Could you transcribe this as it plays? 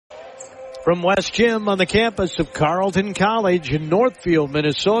From West Gym on the campus of Carleton College in Northfield,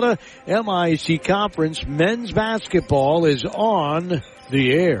 Minnesota, MIC Conference men's basketball is on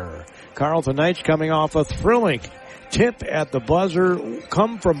the air. Carleton Knights coming off a thrilling tip at the buzzer,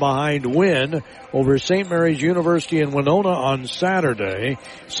 come from behind win over St. Mary's University in Winona on Saturday.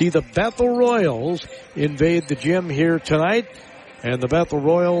 See the Bethel Royals invade the gym here tonight. And the Bethel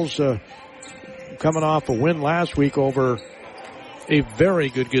Royals coming off a win last week over a very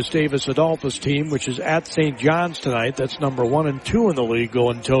good Gustavus Adolphus team, which is at St. John's tonight. That's number 1 and 2 in the league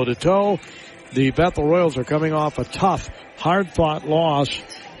going toe-to-toe. The Bethel Royals are coming off a tough, hard-fought loss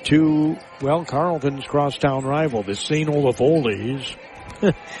to, well, Carleton's crosstown rival, the St. Olaf Oldies.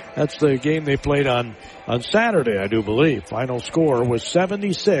 That's the game they played on Saturday, I do believe. Final score was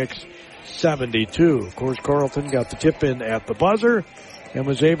 76-72. Of course, Carleton got the tip in at the buzzer and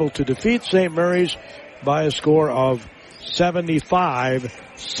was able to defeat St. Mary's by a score of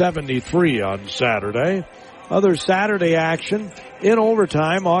 75-73 on Saturday. Other Saturday action in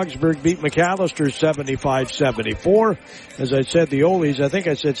overtime, Augsburg beat McAllister 75-74. As I said, the Oldies, I think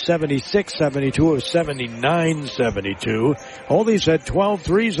I said 76-72. It was 79-72. Oldies had 12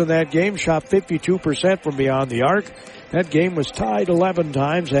 threes in that game, shot 52% from beyond the arc. That game was tied 11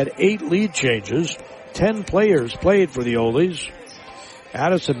 times, had 8 lead changes. 10 players played for the Oldies.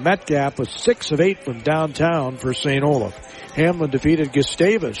 Addison Metcalf was 6 of 8 from downtown for St. Olaf. Hamlin defeated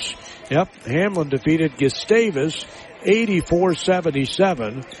Gustavus. Hamlin defeated Gustavus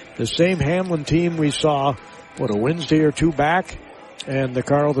 84-77. The same Hamlin team we saw, a Wednesday or two back, and the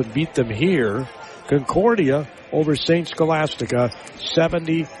Carleton beat them here. Concordia over St. Scholastica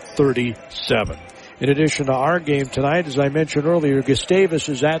 70-37. In addition to our game tonight, as I mentioned earlier, Gustavus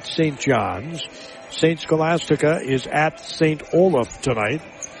is at St. John's. St. Scholastica is at St. Olaf tonight.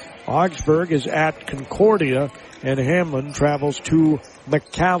 Augsburg is at Concordia, and Hamlin travels to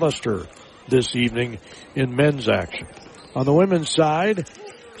McAllister this evening in men's action. On the women's side,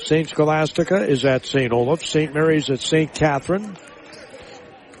 St. Scholastica is at St. Olaf. St. Mary's at St. Catherine.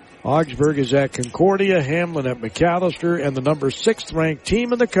 Augsburg is at Concordia. Hamlin at McAllister. And the number 6th ranked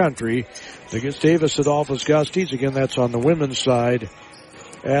team in the country, the Gustavus Adolphus Gusties. Again, that's on the women's side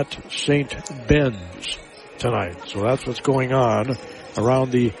at St. Ben's tonight. So that's what's going on around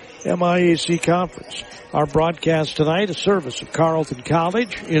the MIAC Conference. Our broadcast tonight, a service of Carleton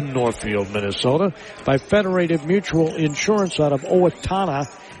College in Northfield, Minnesota, by Federated Mutual Insurance out of Owatonna,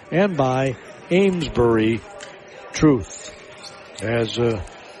 and by Amesbury Truth. As a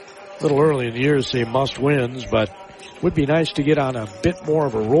little early in the year to say must wins, but would be nice to get on a bit more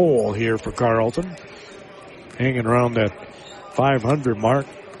of a roll here for Carleton. Hanging around that 500 mark.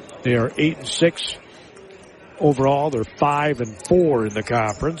 They are 8-6. Overall, they're 5-4 in the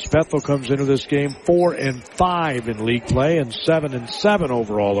conference. Bethel comes into this game 4-5 in league play and 7-7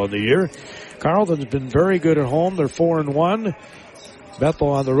 overall on the year. Carleton's been very good at home. They're 4-1. Bethel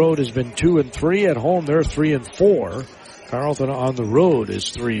on the road has been 2-3. At home, they're 3-4. Carleton on the road is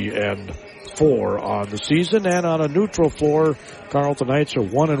 3-4 on the season. And on a neutral floor, Carleton Knights are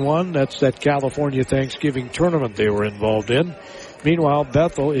 1-1. That's that California Thanksgiving tournament they were involved in. Meanwhile,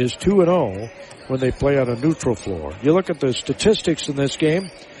 Bethel is 2-0 when they play on a neutral floor. You look at the statistics in this game.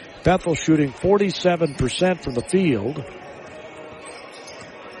 Bethel shooting 47% from the field.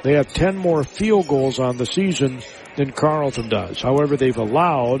 They have 10 more field goals on the season than Carleton does. However, they've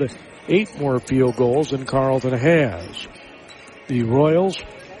allowed 8 more field goals than Carleton has. The Royals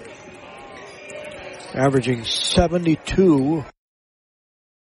averaging 72.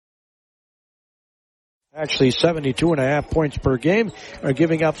 Actually 72.5 points per game, are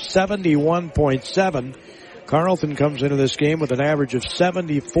giving up 71.7. Carleton comes into this game with an average of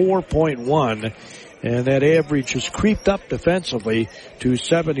 74.1, and that average has creeped up defensively to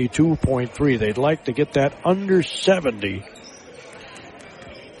 72.3. They'd like to get that under 70.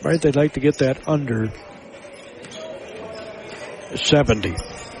 Right, they'd like to get that under 70.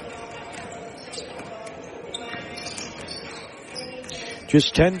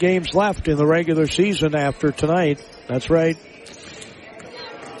 Just 10 games left in the regular season after tonight. That's right.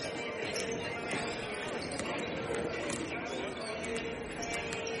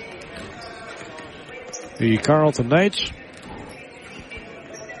 The Carleton Knights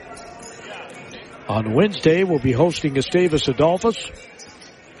on Wednesday will be hosting Gustavus Adolphus.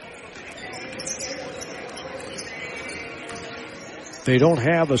 They don't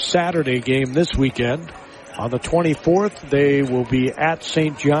have a Saturday game this weekend. On the 24th, they will be at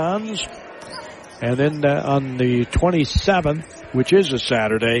St. John's. And then on the 27th, which is a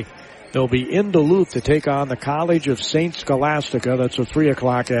Saturday, they'll be in Duluth to take on the College of St. Scholastica. That's a 3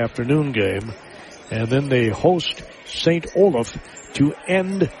 o'clock afternoon game. And then they host St. Olaf to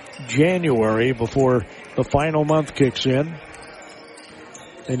end January before the final month kicks in.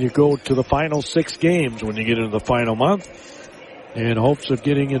 And you go to the final 6 games when you get into the final month in hopes of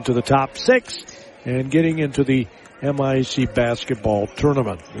getting into the top 6 and getting into the MIC basketball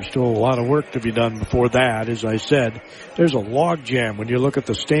tournament. There's still a lot of work to be done before that. As I said, there's a logjam when you look at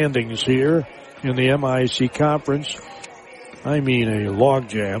the standings here in the MIC conference. I mean a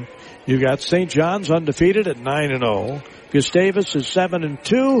logjam. You've got St. John's undefeated at 9-0. Gustavus is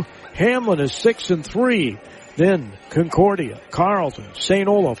 7-2. Hamlin is 6-3. Then Concordia, Carleton, St.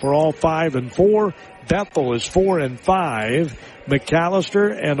 Olaf are all 5-4. Bethel is 4-5.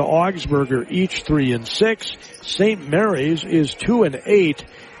 McAllister and Augsburg are each 3-6. St. Mary's is 2-8,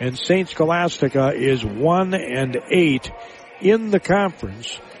 and St. Scholastica is 1-8 in the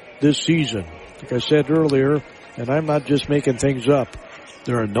conference this season. Like I said earlier, and I'm not just making things up,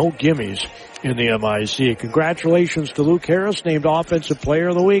 there are no gimmies in the MIC. Congratulations to Luke Harris, named Offensive Player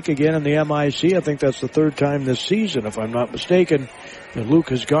of the Week again in the MIC. I think that's the 3rd time this season, if I'm not mistaken, that Luke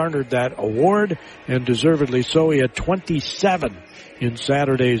has garnered that award, and deservedly so. He had 27 in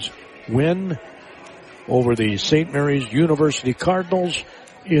Saturday's win over the St. Mary's University Cardinals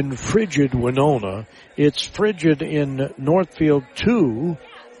in frigid Winona. It's frigid in Northfield, too.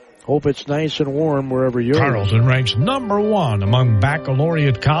 Hope it's nice and warm wherever you're. Carleton ranks number 1 among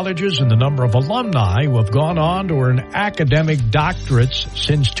baccalaureate colleges in the number of alumni who have gone on to earn academic doctorates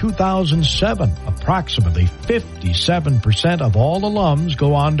since 2007. Approximately 57% of all alums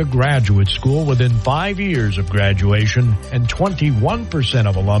go on to graduate school within 5 years of graduation, and 21%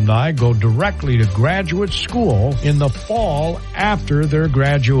 of alumni go directly to graduate school in the fall after their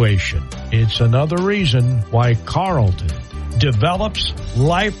graduation. It's another reason why Carleton develops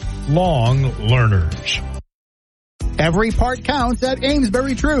lifelong learners. Every part counts at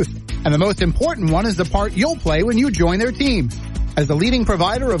Amesbury Truth, and the most important one is the part you'll play when you join their team. As the leading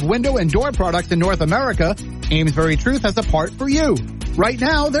provider of window and door products in North America, Amesbury Truth has a part for you. Right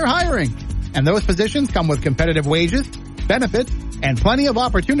now, they're hiring, and those positions come with competitive wages, benefits, and plenty of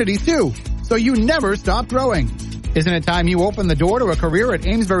opportunities too, so you never stop growing. Isn't it time you open the door to a career at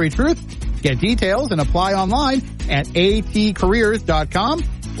Amesbury Truth? Get details and apply online at atcareers.com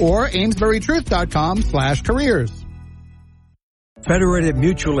or amesburytruth.com/careers. Federated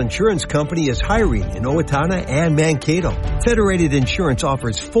Mutual Insurance Company is hiring in Owatonna and Mankato. Federated Insurance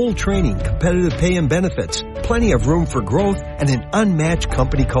offers full training, competitive pay and benefits, plenty of room for growth, and an unmatched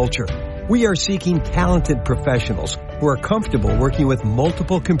company culture. We are seeking talented professionals who are comfortable working with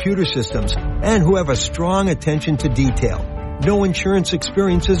multiple computer systems and who have a strong attention to detail. No insurance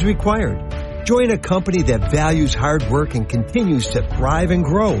experience is required. Join a company that values hard work and continues to thrive and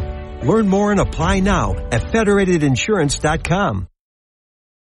grow. Learn more and apply now at federatedinsurance.com.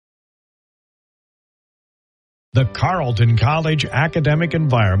 The Carleton College academic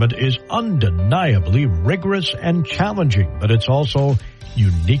environment is undeniably rigorous and challenging, but it's also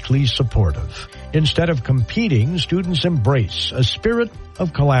uniquely supportive. Instead of competing, students embrace a spirit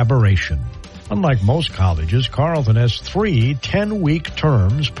of collaboration. Unlike most colleges, Carleton has 3 10-week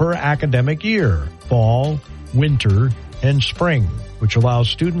terms per academic year: fall, winter, and spring, which allows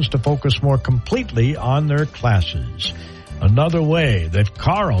students to focus more completely on their classes. Another way that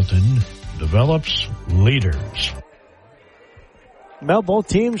Carleton develops leaders. Well, both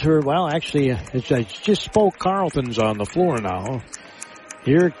teams are, well, actually, as I just spoke, Carleton's on the floor now.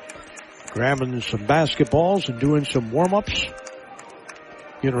 Here, grabbing some basketballs and doing some warm-ups.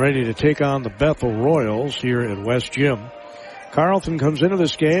 Getting ready to take on the Bethel Royals here at West Gym. Carleton comes into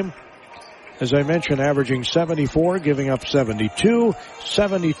this game, as I mentioned, averaging 74, giving up 72,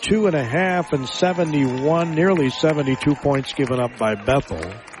 72.5, and 71, nearly 72 points given up by Bethel.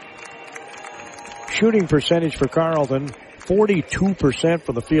 Shooting percentage for Carleton, 42%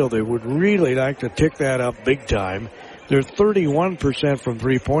 from the field. They would really like to tick that up big time. They're 31% from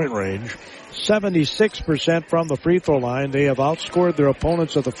three-point range, 76% from the free throw line. They have outscored their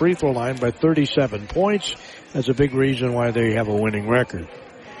opponents at the free throw line by 37 points. That's a big reason why they have a winning record.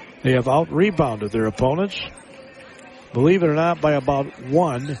 They have out-rebounded their opponents, believe it or not, by about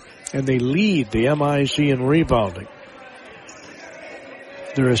 1, and they lead the MIC in rebounding.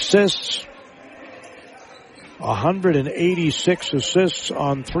 Their assists, 186 assists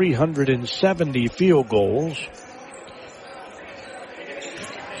on 370 field goals.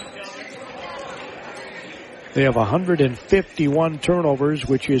 They have 151 turnovers,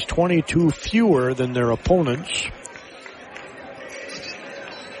 which is 22 fewer than their opponents.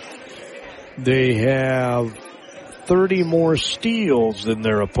 They have 30 more steals than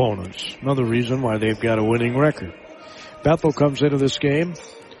their opponents. Another reason why they've got a winning record. Bethel comes into this game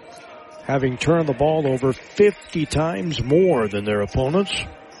having turned the ball over 50 times more than their opponents.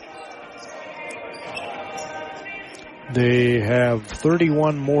 They have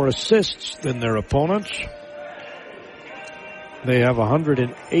 31 more assists than their opponents. They have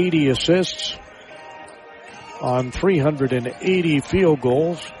 180 assists on 380 field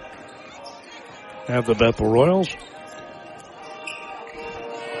goals. Have the Bethel Royals.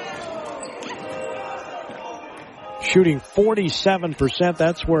 Shooting 47%.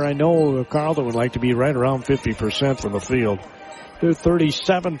 That's where I know Carleton would like to be, right around 50% from the field. They're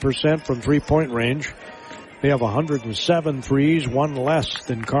 37% from three-point range. They have 107 threes, one less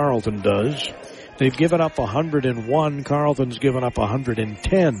than Carleton does. They've given up 101. Carleton's given up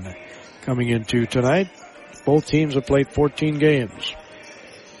 110 coming into tonight. Both teams have played 14 games.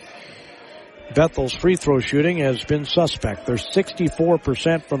 Bethel's free throw shooting has been suspect. They're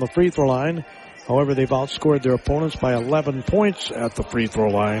 64% from the free throw line. However, they've outscored their opponents by 11 points at the free throw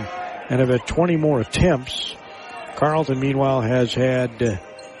line and have had 20 more attempts. Carleton, meanwhile, has had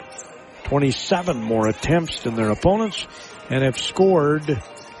 27 more attempts than their opponents and have scored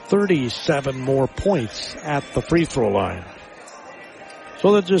 37 more points at the free throw line.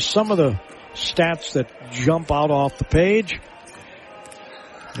 So that's just some of the stats that jump out off the page.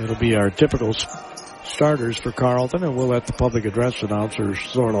 It'll be our typical starters for Carleton, and we'll let the public address announcers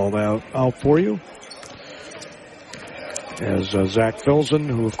sort all that out for you. As Zach Filson,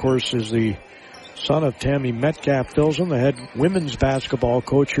 who of course is the son of Tammy Metcalf Filson, the head women's basketball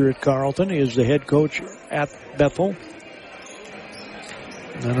coach here at Carleton, is the head coach at Bethel.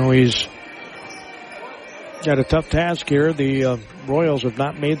 I know he's got a tough task here. The Royals have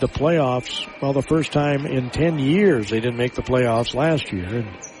not made the playoffs. Well, the first time in 10 years they didn't make the playoffs last year. And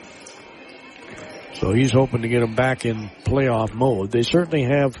so he's hoping to get them back in playoff mode. They certainly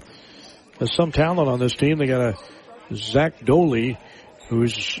have some talent on this team. They got a Zach Doley,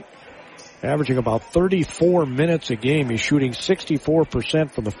 who's averaging about 34 minutes a game. He's shooting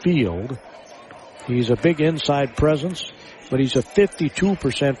 64% from the field. He's a big inside presence, but he's a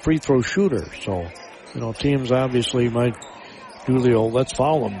 52% free throw shooter. So, teams obviously might do the old let's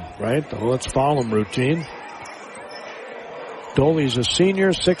foul him, right? The let's foul him routine. Doley's a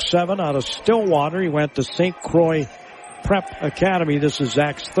senior, 6'7", out of Stillwater. He went to St. Croix Prep Academy. This is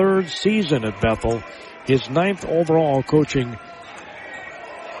Zach's third season at Bethel. His 9th overall coaching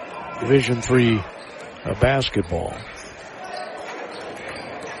Division III basketball.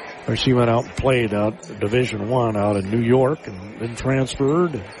 Of course, he went out and played out Division I out in New York and then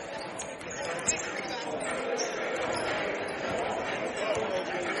transferred.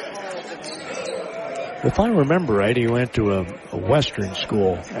 If I remember right, he went to a Western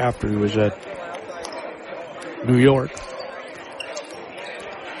school after he was at New York.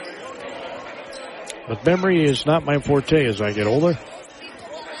 But memory is not my forte as I get older.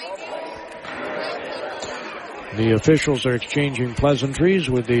 The officials are exchanging pleasantries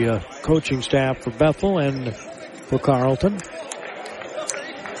with the coaching staff for Bethel and for Carleton,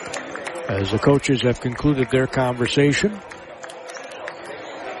 as the coaches have concluded their conversation.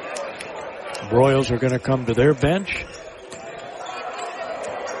 The Royals are going to come to their bench.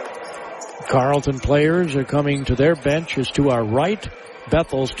 Carleton players are coming to their benches to our right.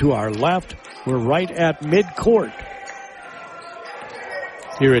 Bethel's to our left. We're right at midcourt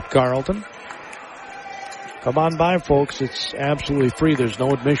here at Carleton. Come on by, folks. It's absolutely free. There's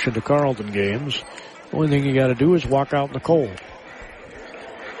no admission to Carleton games. The only thing you got to do is walk out in the cold.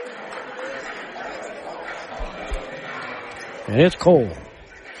 And it's cold.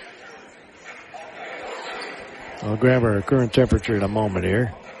 I'll grab our current temperature in a moment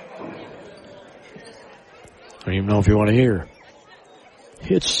here. I don't even know if you want to hear.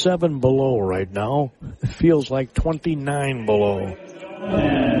 It's 7 below right now. It feels like 29 below.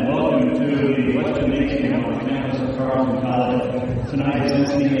 And welcome to the Western Nation on the campus of Carleton College. Tonight's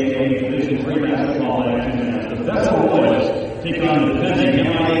NCAA Division III basketball action as the Bethel Royals take on the defending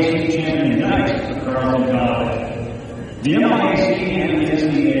MIAC champion Knights of Carleton College. The MIAC and the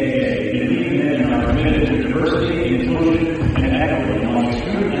NCAA believe in and are committed to diversity, inclusion, and equity among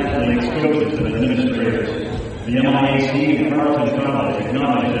student athletes, coaches, and administrators. The MIAC and Carleton College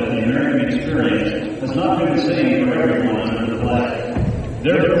acknowledge that the American experience has not been the same for everyone under the flag.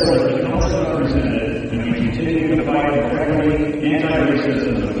 Therefore, as the college represented, and we continue to fight for equity,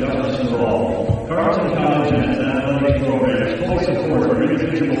 anti-racism, and justice for all, Carleton College and its athletics programs fully support our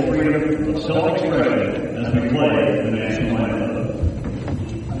individual freedom of self-expression as we play the national anthem.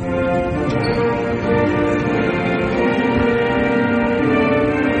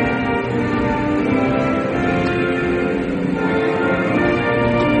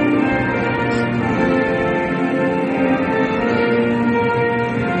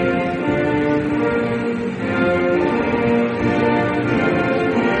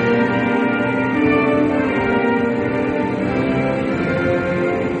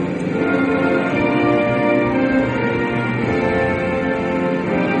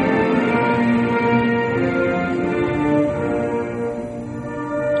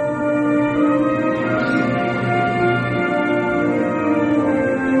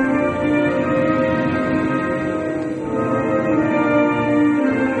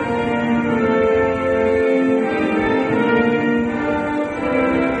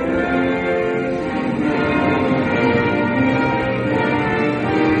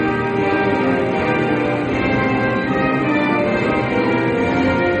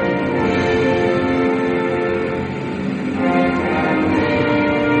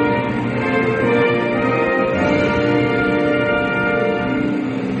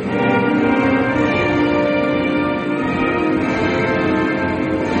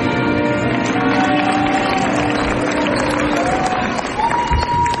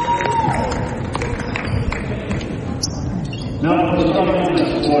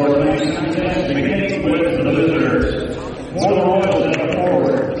 for tonight's contest, beginning with the visitors. For the Royals at the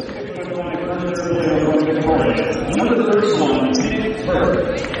forward, number 31, Nick Burke.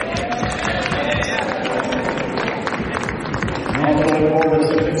 Also forward,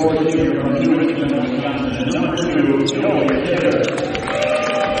 6'4" senior from New Richmond, Wisconsin, number 2, Joey Kidder.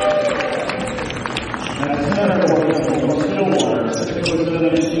 At center forward from Stillwater,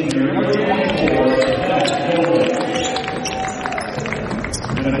 6'7" senior, number 24, Zach Golding.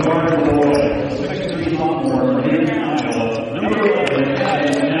 And a guard for the Royals, 6'3" sophomore from Newton, Iowa, number 11,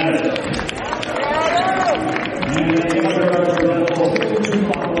 Adam Maddox. And the other guard for Bethel, 6'2"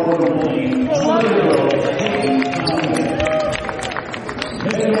 sophomore from Blaine, number 0, Hayden Thompson.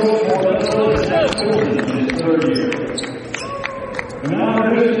 Head coach for Bethel is Zach Golding in his third year. And now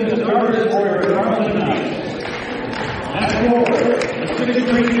introducing the starters for your Carleton Knights. At forward, the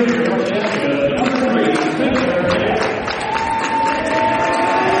 6'3" junior from Jessica, number 3, Spencer Jack.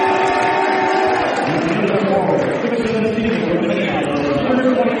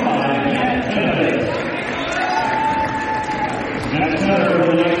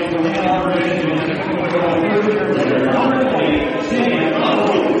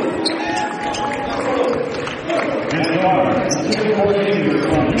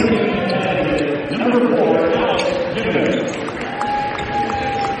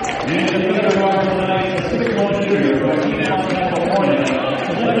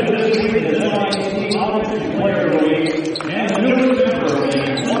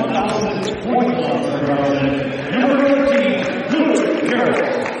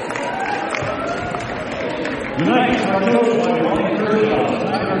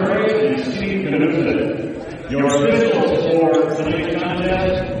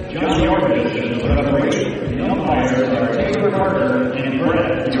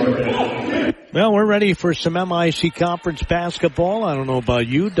 Well, we're ready for some MIC Conference basketball. I don't know about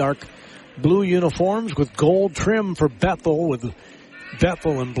you. Dark blue uniforms with gold trim for Bethel, with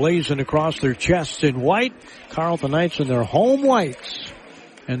Bethel emblazoned across their chests in white. Carleton Knights in their home whites.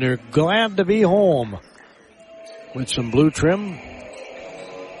 And they're glad to be home with some blue trim.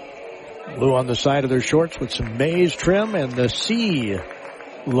 Blue on the side of their shorts with some maize trim and the C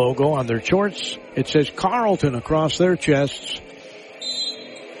logo on their shorts. It says Carleton across their chests.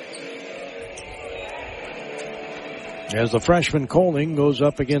 As the freshman Coling goes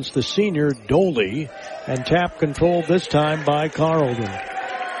up against the senior Doley, and tap controlled this time by Carleton.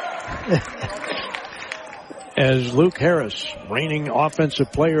 As Luke Harris, reigning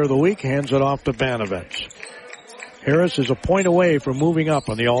offensive player of the week, hands it off to Banovich. Harris is a point away from moving up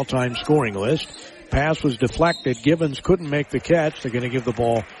on the all-time scoring list. Pass was deflected. Gibbons couldn't make the catch. They're going to give the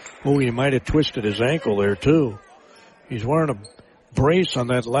ball. Oh, he might have twisted his ankle there, too. He's wearing a brace on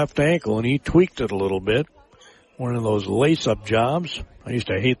that left ankle, and he tweaked it a little bit. One of those lace-up jobs. I used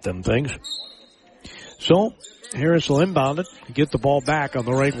to hate them things. So, Harris will inbound it, get the ball back on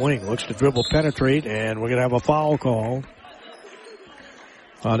the right wing. Looks to dribble, penetrate, and we're going to have a foul called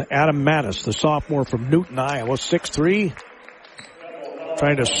on Adam Mattis, the sophomore from Newton, Iowa, 6'3",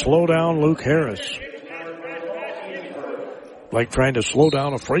 trying to slow down Luke Harris. Like trying to slow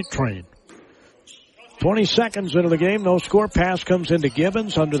down a freight train. 20 seconds into the game, no score. Pass comes into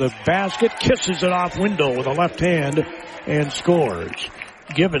Gibbons under the basket, kisses it off window with a left hand, and scores.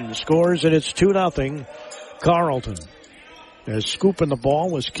 Gibbons scores, and it's 2-0 Carleton. As scooping the ball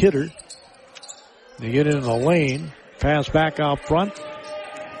was Kidder. They get in the lane, pass back out front.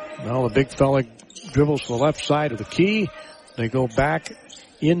 Now the big fella dribbles to the left side of the key. They go back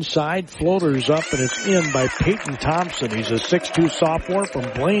inside, floaters up, and it's in by Peyton Thompson. He's a 6'2" sophomore from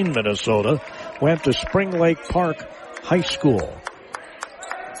Blaine, Minnesota. Went to Spring Lake Park High School.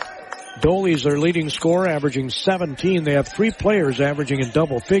 Doley's their leading scorer, averaging 17. They have 3 players averaging in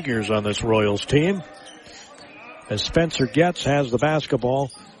double figures on this Royals team. As Spencer Getz has the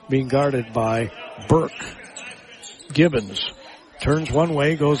basketball, being guarded by Burke. Gibbons turns one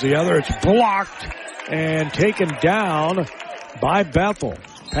way, goes the other. It's blocked and taken down by Bethel.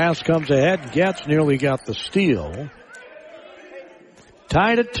 Pass comes ahead. Getz nearly got the steal.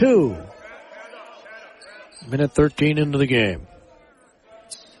 Tied at 2. Minute 13 into the game.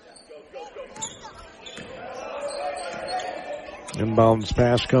 Inbounds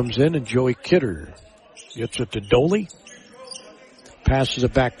pass comes in, and Joey Kidder gets it to Doley. Passes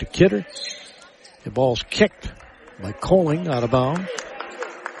it back to Kidder. The ball's kicked by Coling out of bounds.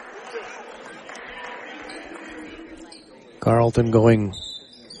 Carleton going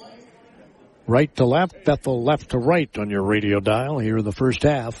right to left, Bethel left to right on your radio dial here in the first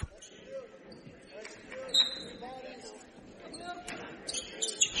half.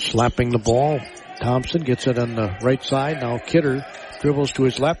 Slapping the ball. Thompson gets it on the right side. Now Kidder Dribbles to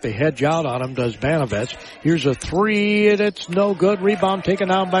his left. They hedge out on him, does Banovets. Here's a three, and it's no good. Rebound taken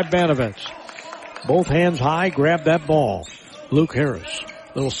down by Banovets. Both hands high, grab that ball. Luke Harris.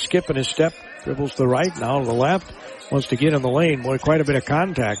 Little skip in his step. Dribbles to the right, now to the left. Wants to get in the lane. Boy, quite a bit of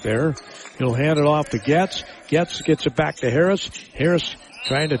contact there. He'll hand it off to Getz. Getz gets it back to Harris. Harris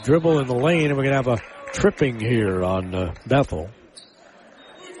trying to dribble in the lane, and we're going to have a tripping here on Bethel.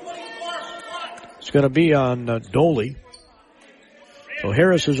 It's going to be on Doley. So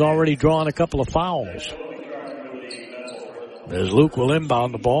Harris has already drawn a couple of fouls. As Luke will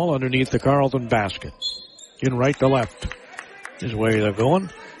inbound the ball underneath the Carleton basket. In right to left is where they're going.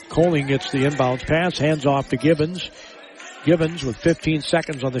 Coling gets the inbounds pass, hands off to Gibbons. Gibbons with 15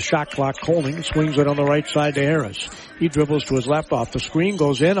 seconds on the shot clock. Coling swings it on the right side to Harris. He dribbles to his left off the screen,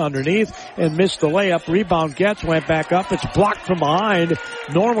 goes in underneath and missed the layup. Rebound gets, went back up. It's blocked from behind.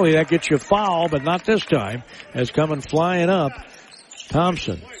 Normally that gets you a foul, but not this time. As coming flying up,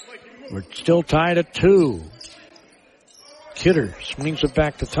 Thompson. We're still tied at 2. Kidder swings it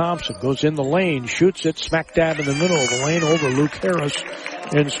back to Thompson, goes in the lane, shoots it smack dab in the middle of the lane over Luke Harris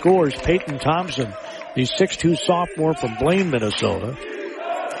and scores. Peyton Thompson, the 6'2 sophomore from Blaine, Minnesota.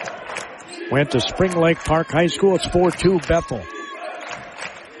 Went to Spring Lake Park High School. It's 4-2 Bethel.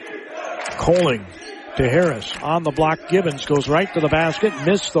 Coling to Harris. On the block, Gibbons goes right to the basket,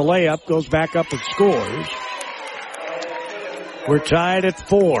 missed the layup, goes back up and scores. We're tied at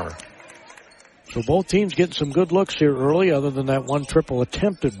 4. So both teams getting some good looks here early, other than that one triple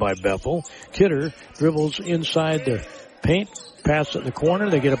attempted by Bethel. Kidder dribbles inside the paint, pass it in the corner.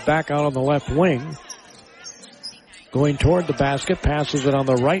 They get it back out on the left wing. Going toward the basket, passes it on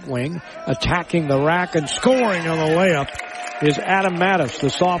the right wing, attacking the rack and scoring on the layup is Adam Mattis, the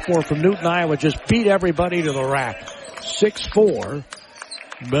sophomore from Newton, Iowa. Just beat everybody to the rack. 6-4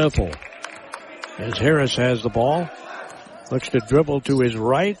 Bethel. As Harris has the ball, looks to dribble to his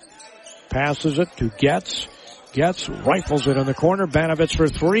right. Passes it to Getz. Getz rifles it in the corner. Banovets for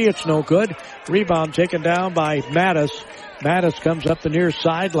 3. It's no good. Rebound taken down by Mattis. Mattis comes up the near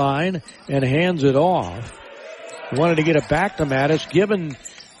sideline and hands it off. He wanted to get it back to Mattis. Gibbon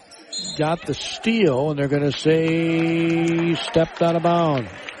got the steal, and they're going to say stepped out of bounds.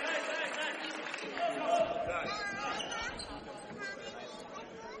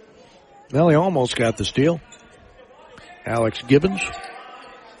 Well, he almost got the steal. Alex Gibbons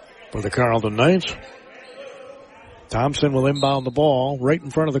for the Carleton Knights. Thompson will inbound the ball right in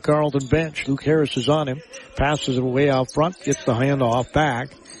front of the Carleton bench. Luke Harris is on him. Passes it away out front. Gets the handoff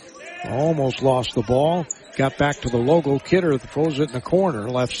back. Almost lost the ball. Got back to the logo. Kidder throws it in the corner,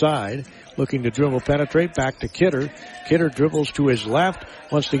 left side. Looking to dribble, penetrate. Back to Kidder. Kidder dribbles to his left.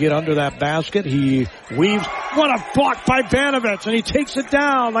 Wants to get under that basket. He weaves. What a block by Banovets. And he takes it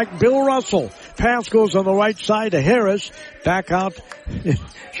down like Bill Russell. Pass goes on the right side to Harris. Back out.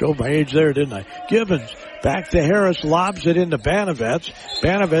 Showed my age there, didn't I? Gibbons. Back to Harris. Lobs it into Banovets.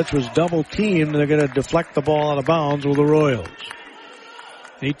 Banovets was double teamed. They're going to deflect the ball out of bounds with the Royals.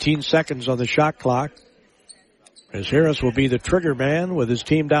 18 seconds on the shot clock. As Harris will be the trigger man with his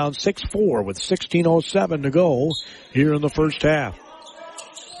team down 6-4 with 16:07 to go here in the first half.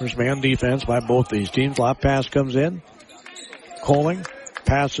 First man defense by both these teams. Lob pass comes in. Coling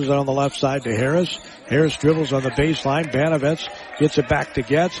passes it on the left side to Harris. Harris dribbles on the baseline. Banovets gets it back to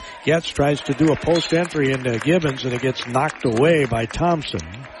Getz. Getz tries to do a post entry into Gibbons, and it gets knocked away by Thompson.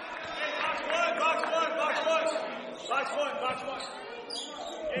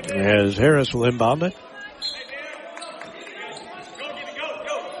 As Harris will inbound it.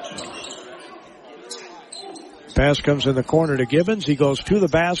 Pass comes in the corner to Gibbons. He goes to the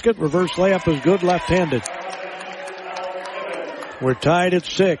basket. Reverse layup is good, left-handed. We're tied at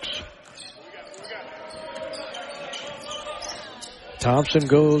 6. Thompson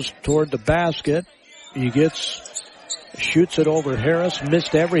goes toward the basket. He shoots it over Harris.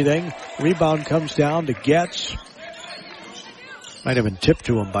 Missed everything. Rebound comes down to Getz. Might have been tipped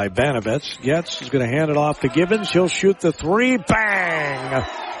to him by Banovets. Getz is going to hand it off to Gibbons. He'll shoot the 3. Bang!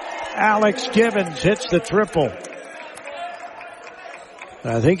 Alex Gibbons hits the triple.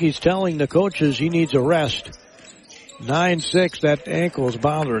 I think he's telling the coaches he needs a rest. 9-6, that ankle's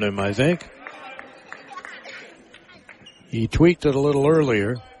bothering him, I think. He tweaked it a little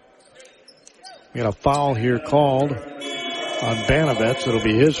earlier. We got a foul here called on Banovets. It'll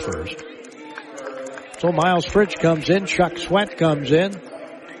be his first. So Miles Fritsch comes in. Chuck Sweat comes in.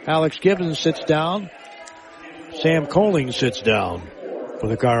 Alex Gibbons sits down. Sam Coling sits down for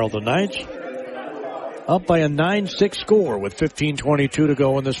the Carleton Knights. Up by a 9-6 score with 15:22 to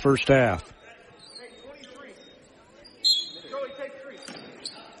go in this first half.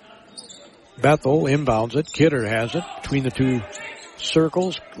 Bethel inbounds it. Kidder has it between the two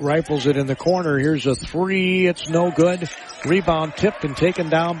circles, rifles it in the corner. Here's a three. It's no good. Rebound tipped and taken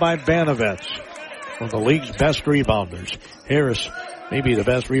down by Banovets, one of the league's best rebounders. Harris, maybe the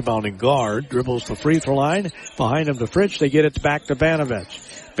best rebounding guard, dribbles the free throw line. Behind him to Fritsch. They get it back to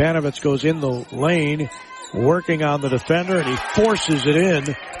Banovets. Banovets goes in the lane, working on the defender, and he forces it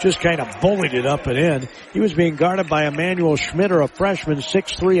in. Just kind of bullied it up and in. He was being guarded by Emmanuel Schmitter, a freshman,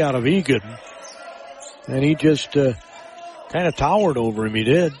 6'3" out of Egan. And he just kind of towered over him. He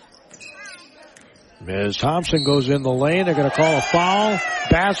did. As Thompson goes in the lane, they're going to call a foul.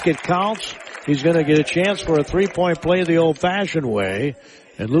 Basket counts. He's going to get a chance for a three-point play the old-fashioned way.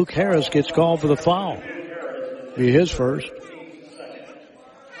 And Luke Harris gets called for the foul. Be his first.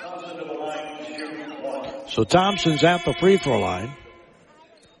 So Thompson's at the free throw line.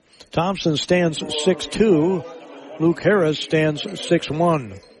 Thompson stands 6'2". Luke Harris stands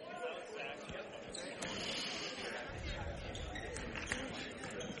 6'1".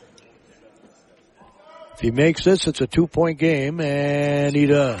 If he makes this, it's a 2-point game, and he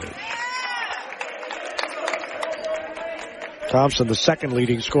does. Thompson, the second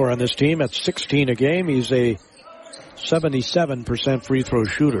leading scorer on this team at 16 a game. He's a 77% free throw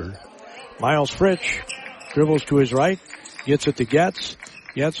shooter. Miles Fritsch dribbles to his right, gets it to Getz.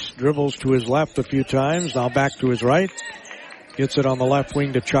 Getz dribbles to his left a few times, now back to his right. Gets it on the left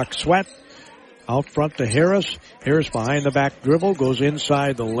wing to Chuck Sweat. Out front to Harris. Harris behind the back dribble, goes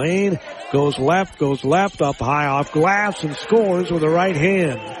inside the lane, goes left, up high off glass, and scores with the right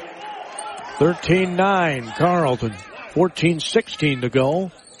hand. 13-9, Carleton. 14-16 to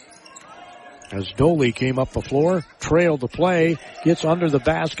go. As Doley came up the floor, trailed the play, gets under the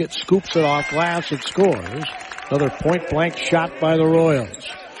basket, scoops it off glass, and scores. Another point-blank shot by the Royals.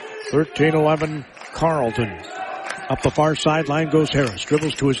 13-11, Carleton. Up the far sideline goes Harris.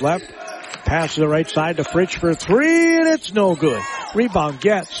 Dribbles to his left. Pass to the right side to Fritsch for three, and it's no good. Rebound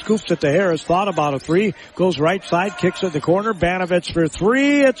Getz, scoops it to Harris, thought about a three, goes right side, kicks it the corner, Banovets for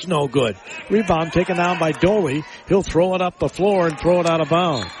three, it's no good. Rebound taken down by Doley. He'll throw it up the floor and throw it out of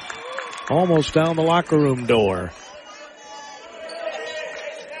bounds. Almost down the locker room door.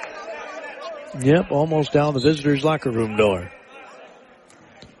 Yep, almost down the visitors' locker room door.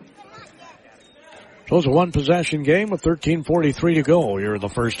 So it's a one-possession game with 13:43 to go here in the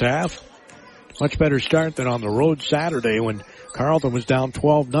first half. Much better start than on the road Saturday when Carleton was down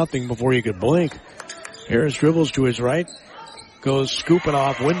 12-0 before you could blink. Harris dribbles to his right, goes scooping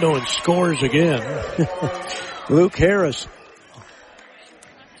off window and scores again. Luke Harris.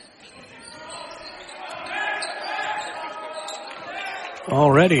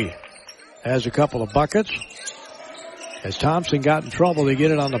 Already has a couple of buckets. As Thompson got in trouble, they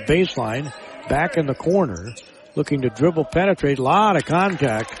get it on the baseline, back in the corner, looking to dribble, penetrate, a lot of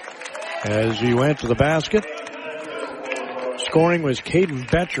contact as he went to the basket. Scoring was Caden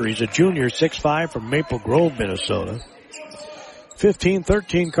Betcher. He's a junior, 6'5", from Maple Grove, Minnesota.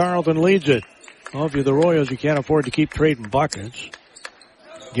 15-13, Carleton leads it. Well, if you're the Royals, you can't afford to keep trading buckets.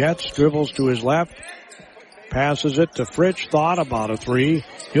 Getz dribbles to his left, passes it to Fritsch, thought about a three.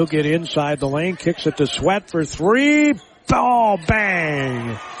 He'll get inside the lane, kicks it to Sweat for three. Oh,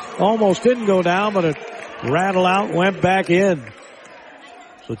 bang! Almost didn't go down, but it rattled out and went back in.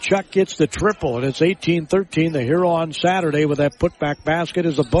 So Chuck gets the triple, and it's 18-13. The hero on Saturday with that putback basket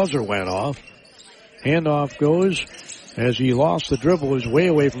as the buzzer went off. Handoff goes as he lost the dribble. It was way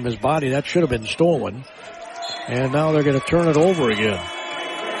away from his body. That should have been stolen. And now they're going to turn it over again.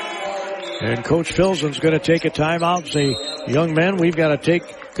 And Coach Filson's going to take a timeout and say, young men, we've got to take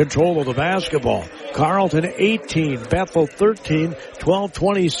control of the basketball. Carleton 18, Bethel 13,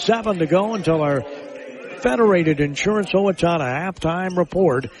 12:27 to go until our Federated Insurance Owatonna halftime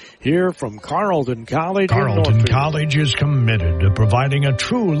report here from Carleton College. Carleton College is committed to providing a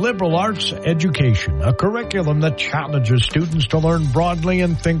true liberal arts education, a curriculum that challenges students to learn broadly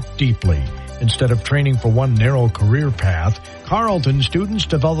and think deeply. Instead of training for one narrow career path, Carleton students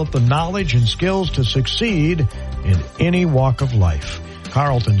develop the knowledge and skills to succeed in any walk of life.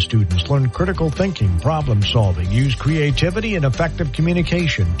 Carleton students learn critical thinking, problem solving, use creativity and effective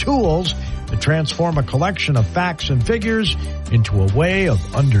communication, tools that transform a collection of facts and figures into a way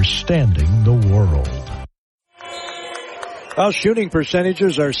of understanding the world. Well, shooting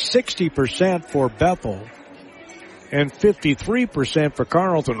percentages are 60% for Bethel and 53% for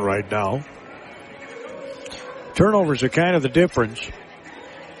Carleton right now. Turnovers are kind of the difference.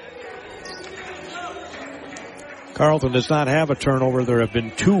 Carleton does not have a turnover. There have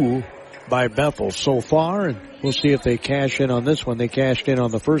been two by Bethel so far, and we'll see if they cash in on this one. They cashed in on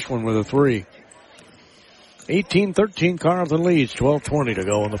the first one with a three. 18-13, Carleton leads. 12:20 to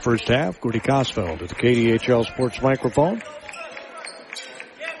go in the first half. Goody Kosfeld at the KDHL Sports microphone.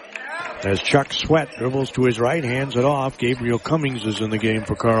 As Chuck Sweat dribbles to his right, hands it off. Gabriel Cummings is in the game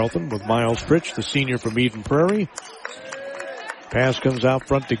for Carleton with Miles Fritsch, the senior from Eden Prairie. Pass comes out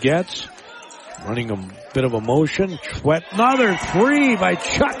front to Getz. Running a bit of a motion. Sweat, another three by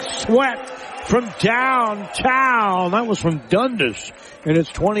Chuck Sweat from downtown. That was from Dundas. And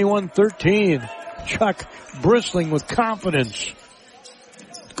it's 21-13. Chuck bristling with confidence.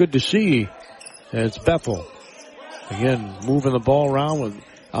 It's good to see. As Bethel, again, moving the ball around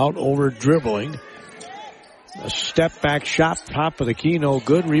without over dribbling. A step back shot, top of the key, no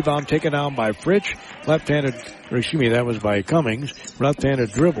good. Rebound taken down by Fritsch. That was by Cummings.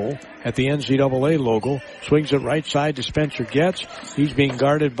 Left-handed dribble at the NCAA logo. Swings it right side to Spencer Getz. He's being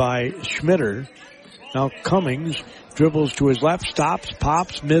guarded by Schmitter. Now Cummings dribbles to his left, stops,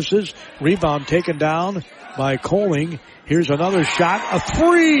 pops, misses. Rebound taken down by Coling. Here's another shot, a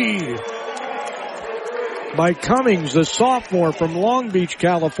three by Cummings, the sophomore from Long Beach,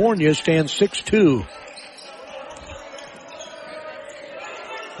 California, stands 6'2".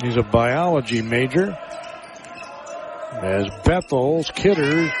 He's a biology major. As Bethel's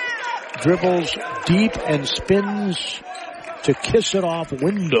Kidder dribbles deep and spins to kiss it off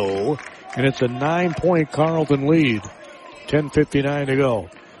window. And it's a 9-point Carleton lead. 10:59 to go.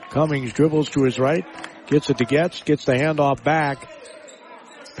 Cummings dribbles to his right. Gets it to Getz. Gets the handoff back.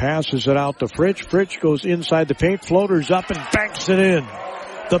 Passes it out to Fritsch. Fritsch goes inside the paint. Floaters up and banks it in.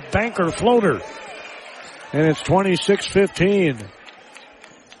 The banker floater. And it's 26-15.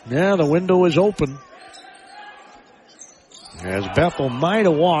 Yeah, the window is open. As Bethel might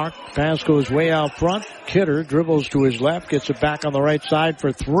have walked. Pass goes way out front. Kidder dribbles to his left. Gets it back on the right side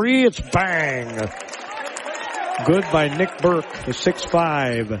for three. It's bang. Good by Nick Burke, the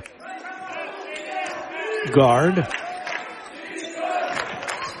 6'5" guard.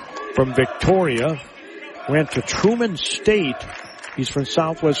 From Victoria. Went to Truman State. He's from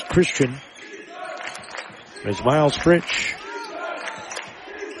Southwest Christian. As Miles Fritsch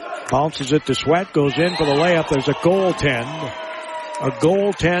bounces it to Sweat, goes in for the layup. There's a goaltend. A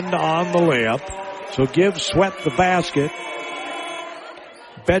goaltend on the layup. So give Sweat the basket.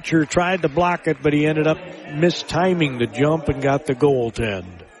 Betcher tried to block it, but he ended up mistiming the jump and got the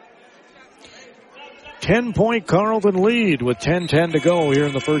goaltend. 10-point Carleton lead with 10:10 to go here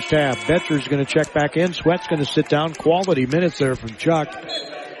in the first half. Betcher's going to check back in. Sweat's going to sit down. Quality minutes there from Chuck.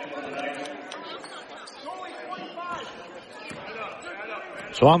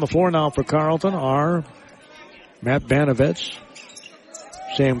 So on the floor now for Carleton are Matt Banovitz,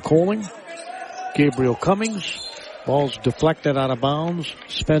 Sam Coling, Gabriel Cummings. Ball's deflected out of bounds.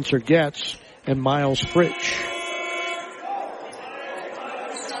 Spencer Getz and Miles Fritsch.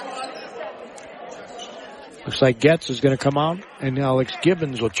 Looks like Getz is going to come out, and Alex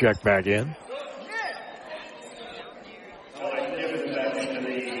Gibbons will check back in.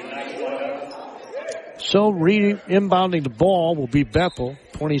 So inbounding the ball will be Bethel.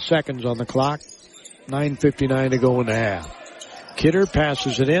 20 seconds on the clock. 9:59 to go in the half. Kidder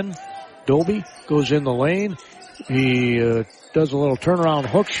passes it in. Doby goes in the lane. He does a little turnaround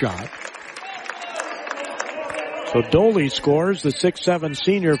hook shot. So Doley scores, the 6'7"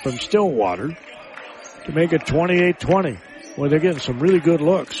 senior from Stillwater, to make it 28-20. Well, they're getting some really good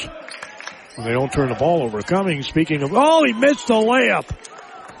looks when they don't turn the ball over. Cummings, speaking of, he missed the layup.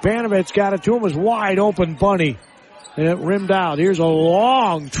 Banovitz got it to him, was wide open bunny. And it rimmed out. Here's a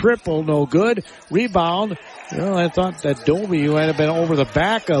long triple, no good. Rebound. I thought that Doby might have been over the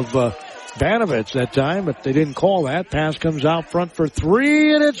back of Banovitz that time, but they didn't call that. Pass comes out front for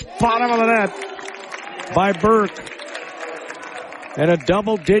three, and it's bottom of the net by Burke. And a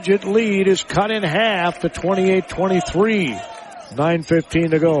double-digit lead is cut in half to 28-23.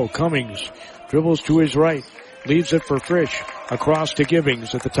 9:15 to go. Cummings dribbles to his right. Leaves it for Frisch. Across to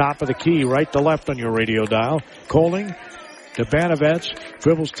Gibbings at the top of the key. Right to left on your radio dial. Coling to Banovitz.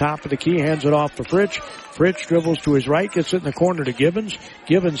 Dribbles top of the key. Hands it off to Frisch. Frisch dribbles to his right. Gets it in the corner to Gibbons.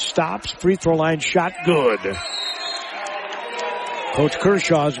 Gibbons stops. Free throw line shot. Good. Coach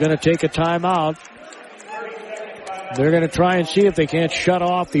Kershaw is going to take a timeout. They're going to try and see if they can't shut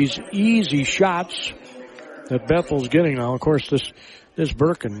off these easy shots that Bethel's getting now. Of course, this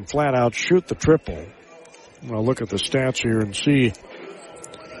Burke can flat out shoot the triple. I'll look at the stats here and see.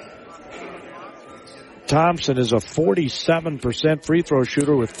 Thompson is a 47% free throw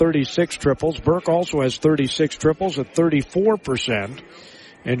shooter with 36 triples. Burke also has 36 triples at 34%.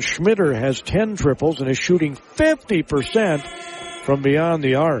 And Schmitter has 10 triples and is shooting 50% from beyond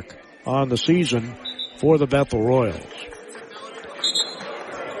the arc on the season for the Bethel Royals.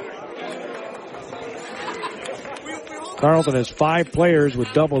 Carleton has 5 players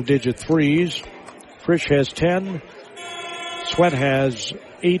with double-digit threes. Frisch has 10. Sweat has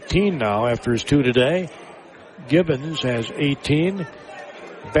 18 now after his 2 today. Gibbons has 18.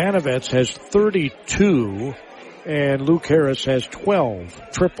 Banovets has 32. And Luke Harris has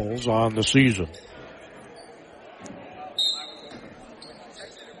 12 triples on the season.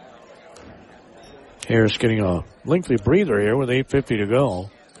 Harris getting a lengthy breather here with 8:50 to go.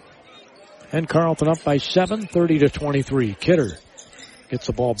 And Carleton up by 7, 30-23. Kidder gets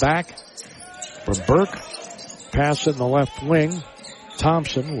the ball back from Burke. Pass it in the left wing.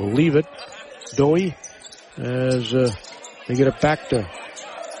 Thompson will leave it. Dowie as they get it back to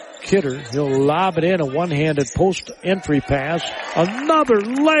Kidder. He'll lob it in, a one-handed post entry pass. Another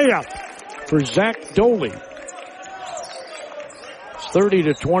layup for Zach Doley. It's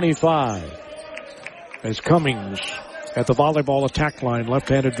 30-25 as Cummings at the volleyball attack line.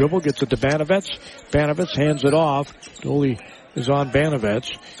 Left-handed dribble, gets it to Banovets. Banovets hands it off. Doley is on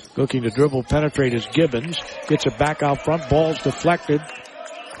Banovets. Looking to dribble, penetrate is Gibbons. Gets it back out front. Ball's deflected.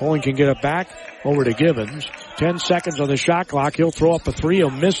 Cohen can get it back over to Gibbons. 10 seconds on the shot clock. He'll throw up a 3.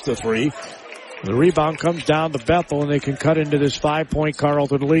 He'll miss the 3. The rebound comes down to Bethel, and they can cut into this 5-point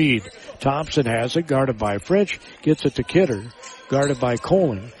Carleton lead. Thompson has it, guarded by Fritsch. Gets it to Kidder, guarded by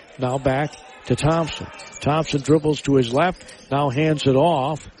Cohen. Now back to Thompson. Thompson dribbles to his left, now hands it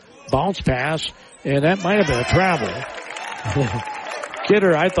off. Bounce pass, and that might have been a travel.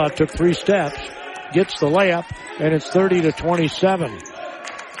 Kidder, I thought, took 3 steps. Gets the layup, and it's 30-27.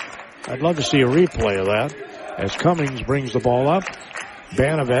 I'd love to see a replay of that as Cummings brings the ball up.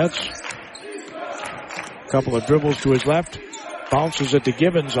 Banovets. Couple of dribbles to his left. Bounces it to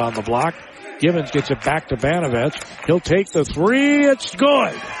Gibbons on the block. Gibbons gets it back to Banovets. He'll take the 3. It's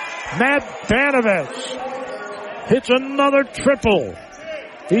good. Matt Banovets hits another triple.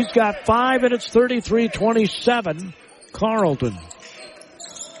 He's got 5, and it's 33-27. Carleton.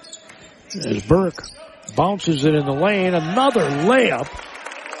 As Burke bounces it in the lane. Another layup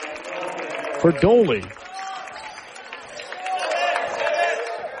for Doley.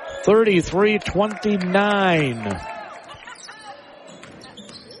 33-29.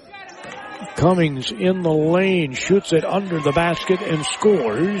 Cummings in the lane, shoots it under the basket and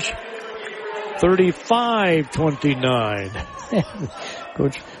scores. 35-29.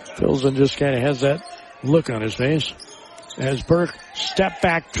 Coach Pilsen just kind of has that look on his face. As Burke step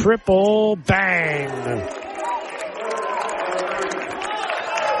back triple, bang.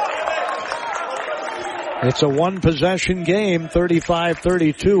 It's a one-possession game,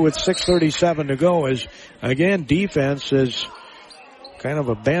 35-32 with 6:37 to go. As, again, defense is kind of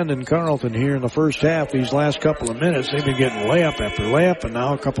abandoned Carleton here in the first half. These last couple of minutes, they've been getting layup after layup, and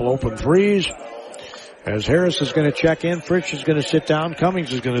now a couple open threes. As Harris is going to check in, Fritsch is going to sit down,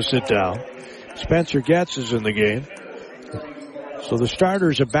 Cummings is going to sit down. Spencer Getz is in the game. So the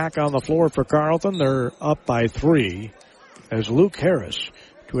starters are back on the floor for Carleton. They're up by 3 as Luke Harris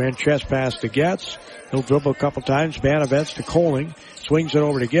two-hand chest pass to Getz. He'll dribble a couple times. Banovets to Coling. Swings it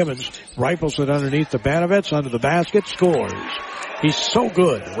over to Gibbons. Rifles it underneath the Banovets. Under the basket. Scores. He's so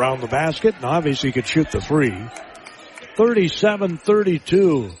good around the basket. And obviously he could shoot the 3.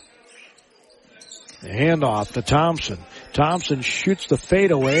 37-32. The handoff to Thompson. Thompson shoots the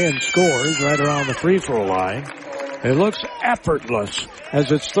fadeaway and scores right around the free throw line. It looks effortless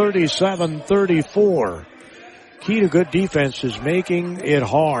as it's 37-34. Key to good defense is making it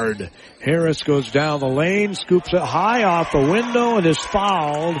hard. Harris goes down the lane, scoops it high off the window, and is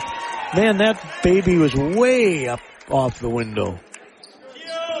fouled. Man, that baby was way up off the window.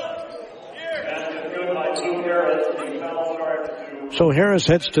 So Harris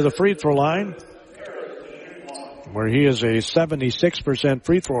heads to the free throw line, where he is a 76%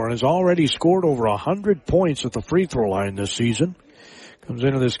 free thrower and has already scored over 100 points at the free throw line this season. Comes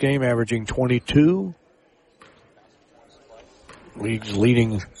into this game averaging 22. League's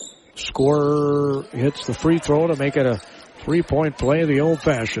leading scorer hits the free throw to make it a 3-point play the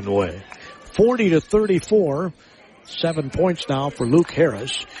old-fashioned way. 40-34. 7 points now for Luke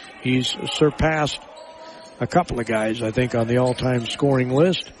Harris. He's surpassed a couple of guys, I think, on the all-time scoring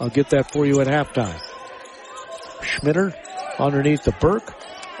list. I'll get that for you at halftime. Schmitter underneath the Burke.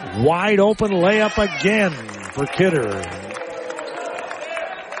 Wide open layup again for Kidder.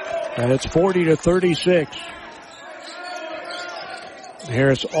 And it's 40-36.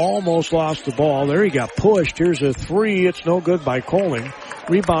 Harris almost lost the ball. There he got pushed. Here's a 3. It's no good by Coling.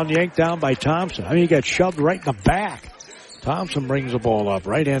 Rebound yanked down by Thompson. I mean, he got shoved right in the back. Thompson brings the ball up.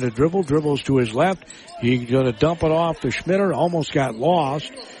 Right-handed dribble. Dribbles to his left. He's going to dump it off to Schmitter. Almost got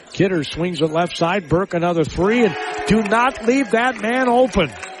lost. Kidder swings it left side. Burke another 3. And do not leave that man open.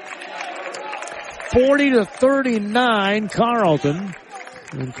 40-39 Carleton.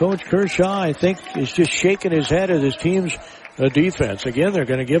 And Coach Kershaw, I think, is just shaking his head at his team's defense. Again, they're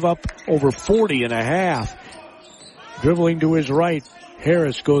going to give up over 40 and a half. Dribbling to his right.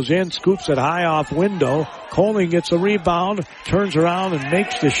 Harris goes in, scoops it high off window. Coling gets the rebound, turns around and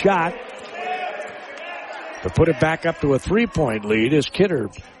makes the shot to put it back up to a 3-point lead as Kidder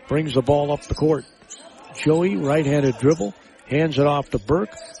brings the ball up the court. Joey, right-handed dribble, hands it off to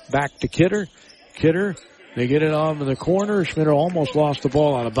Burke, back to Kidder. Kidder, they get it on in the corner. Schmitter almost lost the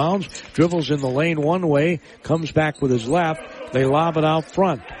ball out of bounds. Dribbles in the lane one way, comes back with his left. They lob it out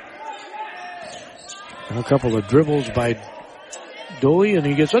front. And a couple of dribbles by Doley, and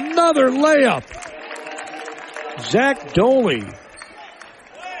he gets another layup. Zach Doley.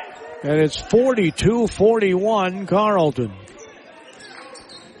 And it's 42-41 Carleton.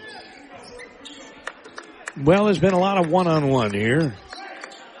 Well, there's been a lot of one-on-one here.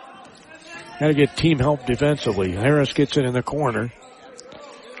 Got to get team help defensively. Harris gets it in the corner.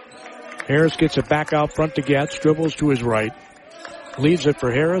 Harris gets it back out front to Getz. Dribbles to his right. Leaves it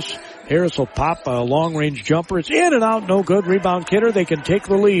for Harris. Harris will pop a long-range jumper. It's in and out, no good. Rebound Kidder. They can take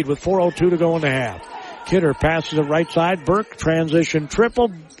the lead with 4:02 to go in the half. Kidder passes it right side. Burke, transition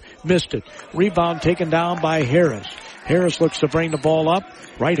triple. Missed it. Rebound taken down by Harris. Harris looks to bring the ball up.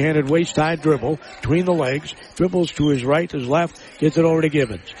 Right-handed waist-high dribble between the legs. Dribbles to his right, his left. Gets it over to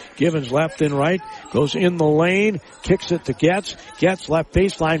Gibbons. Gibbons left and right. Goes in the lane. Kicks it to Getz. Getz left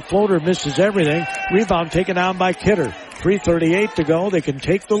baseline floater. Misses everything. Rebound taken down by Kidder. 3:38 to go. They can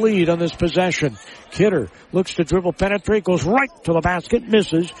take the lead on this possession. Kidder looks to dribble, penetrate, goes right to the basket,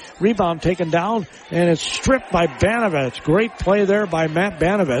 misses. Rebound taken down, and it's stripped by Banovets. Great play there by Matt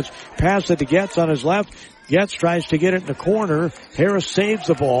Banovets. Pass it to Getz on his left. Getz tries to get it in the corner. Harris saves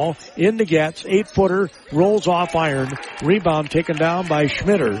the ball. Into Getz. 8-footer. Rolls off iron. Rebound taken down by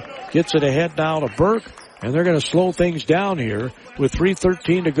Schmitter. Gets it ahead now to Burke. And they're going to slow things down here with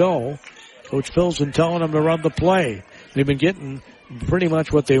 3:13 to go. Coach Filson telling them to run the play. They've been getting pretty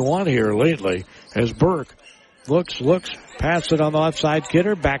much what they want here lately. As Burke looks, pass it on the left side.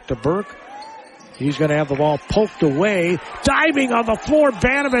 Kidder back to Burke. He's going to have the ball poked away. Diving on the floor.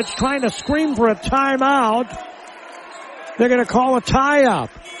 Banovets trying to scream for a timeout. They're going to call a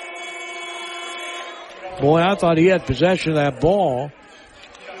tie-up. Boy, I thought he had possession of that ball.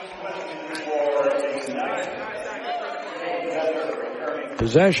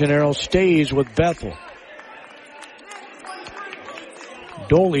 Possession arrow stays with Bethel.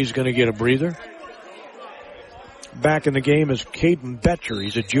 Doley's going to get a breather. Back in the game is Caden Betcher.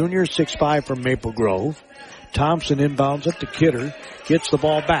 He's a junior, 6'5" from Maple Grove. Thompson inbounds it to Kidder. Gets the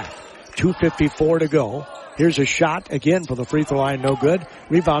ball back. 2:54 to go. Here's a shot again from the free throw line. No good.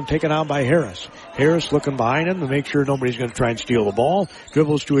 Rebound taken out by Harris. Harris looking behind him to make sure nobody's going to try and steal the ball.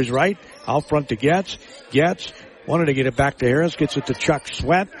 Dribbles to his right. Out front to Getz. Getz wanted to get it back to Harris. Gets it to Chuck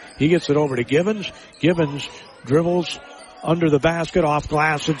Sweat. He gets it over to Gibbons. Gibbons dribbles under the basket, off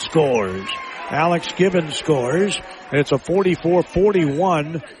glass, and scores. Alex Gibbons scores. And it's a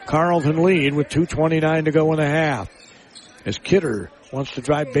 44-41 Carleton lead with 2:29 to go in the half. As Kidder wants to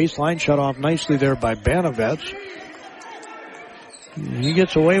drive baseline, shut off nicely there by Banovets. He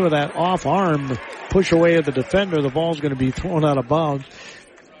gets away with that off-arm push away of the defender. The ball's going to be thrown out of bounds.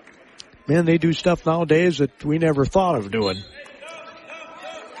 Man, they do stuff nowadays that we never thought of doing.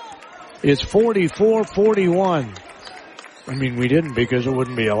 It's 44-41. I mean, we didn't because it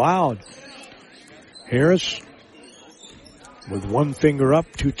wouldn't be allowed. Harris with one finger up,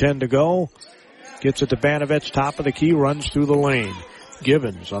 2:10 to go. Gets it to Banovets, top of the key, runs through the lane.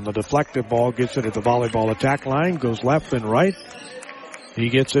 Gibbons on the deflected ball, gets it at the volleyball attack line, goes left and right. He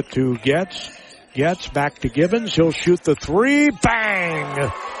gets it to Getz. Getz back to Gibbons. He'll shoot the three.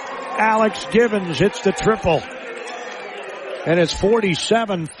 Bang! Alex Gibbons hits the triple. And it's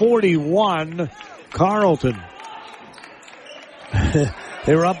 47-41 Carleton.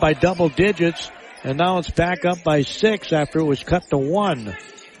 They were up by double digits, and now it's back up by 6 after it was cut to 1.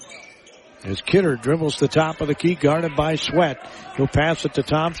 As Kidder dribbles the top of the key, guarded by Sweat. He'll pass it to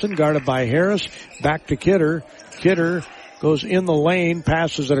Thompson, guarded by Harris. Back to Kidder. Kidder goes in the lane,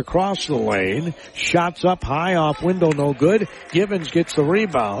 passes it across the lane. Shots up high off window, no good. Gibbons gets the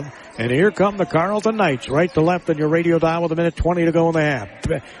rebound. And here come the Carleton Knights, right to left on your radio dial with 1:20 to go in the half.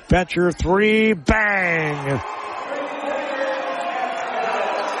 Betcher three, bang!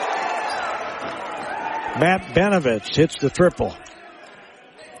 Matt Banovets hits the triple.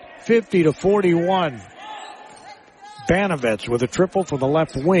 50-41. Banovets with a triple from the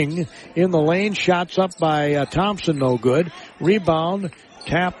left wing. In the lane, shots up by Thompson, no good. Rebound,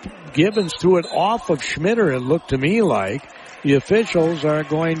 tap. Gibbons threw it off of Schmitter, it looked to me like. The officials are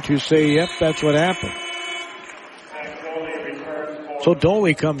going to say, yep, that's what happened. So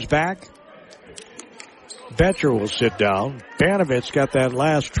Doley comes back. Betcher will sit down. Banovitz got that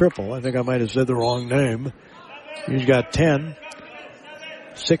last triple. I think I might have said the wrong name. He's got 10.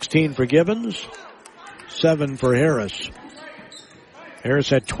 16 for Gibbons. 7 for Harris. Harris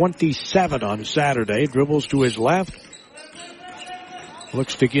had 27 on Saturday. Dribbles to his left.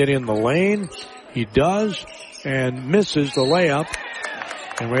 Looks to get in the lane. He does. And misses the layup.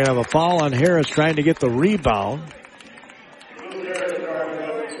 And we have a foul on Harris trying to get the rebound.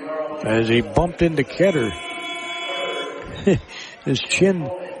 As he bumped into Kidder. His chin.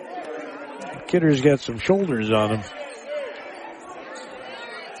 Kidder's got some shoulders on him.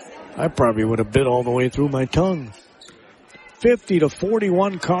 I probably would have bit all the way through my tongue.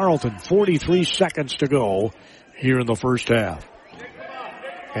 50-41 Carleton. 43 seconds to go here in the first half.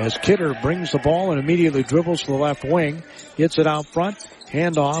 As Kidder brings the ball and immediately dribbles to the left wing. Gets it out front.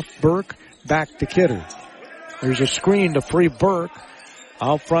 Handoff. Burke. Back to Kidder. There's a screen to free Burke.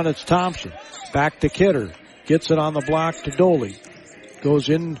 Out front it's Thompson. Back to Kidder. Gets it on the block to Doley. Goes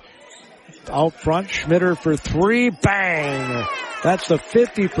in out front. Schmitter for three. Bang! That's the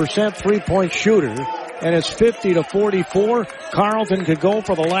 50% three-point shooter. And it's 50-44. Carleton could go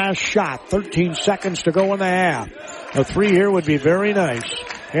for the last shot. 13 seconds to go in the half. A three here would be very nice.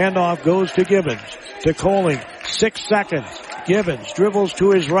 Handoff goes to Gibbons. To Coling. 6 seconds. Gibbons dribbles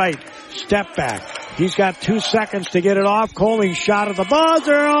to his right. Step back. He's got 2 seconds to get it off. Coling shot at the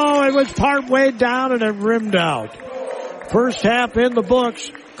buzzer. Oh, it was part way down and it rimmed out. First half in the books.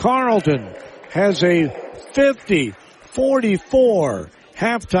 Carleton has a 50-44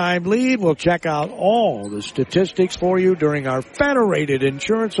 halftime lead. We'll check out all the statistics for you during our Federated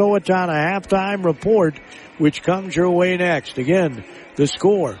Insurance Owatonna halftime report, which comes your way next. Again, the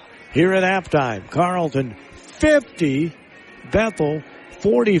score here at halftime. Carleton 50, Bethel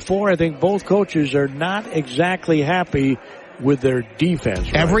 44. I think both coaches are not exactly happy with their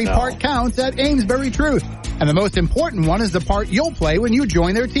defense right Every now. part counts at Amesbury Truth. And the most important one is the part you'll play when you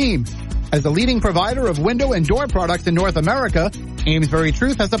join their team. As the leading provider of window and door products in North America, Amesbury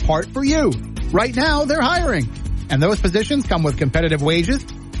Truth has a part for you. Right now, they're hiring. And those positions come with competitive wages,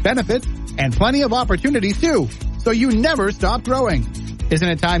 benefits, and plenty of opportunities too. So you never stop growing. Isn't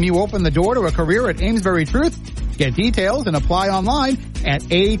it time you open the door to a career at Amesbury Truth? Get details and apply online at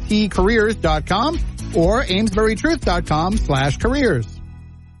atcareers.com or amesburytruth.com/careers.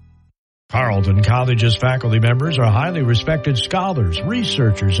 Carleton College's faculty members are highly respected scholars,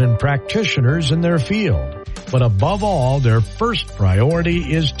 researchers, and practitioners in their field. But above all, their first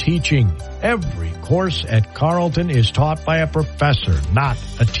priority is teaching. Every course at Carleton is taught by a professor, not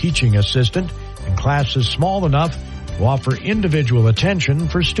a teaching assistant, and classes small enough to offer individual attention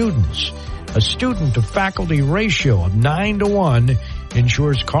for students. A student-to-faculty ratio of 9-to-1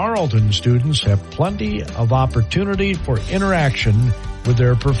 ensures Carleton students have plenty of opportunity for interaction with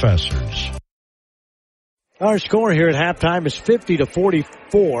their professors. Our score here at halftime is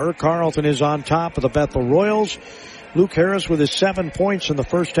 50-44. Carleton is on top of the Bethel Royals. Luke Harris with his 7 points in the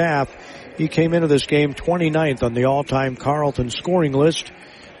first half. He came into this game 29th on the all-time Carleton scoring list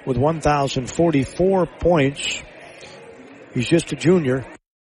with 1,044 points. He's just a junior.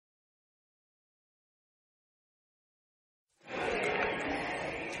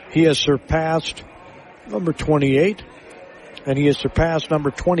 He has surpassed number 28, and he has surpassed number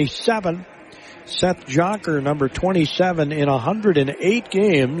 27. Seth Jonker, number 27, in 108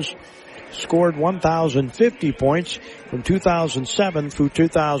 games, scored 1,050 points from 2007 through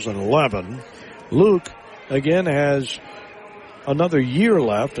 2011. Luke, again, has another year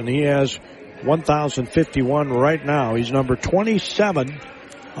left, and he has 1,051 right now. He's number 27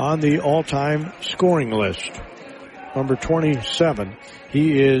 on the all-time scoring list. Number 27.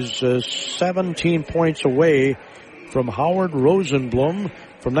 He is 17 points away from Howard Rosenblum.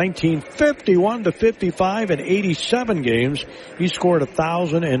 From 1951 to 55 in 87 games, he scored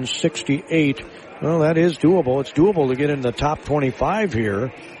 1,068. Well, that is doable. It's doable to get in the top 25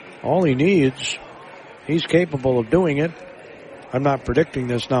 here. All he needs, he's capable of doing it. I'm not predicting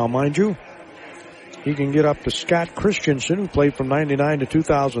this now, mind you. He can get up to Scott Christensen, who played from 99 to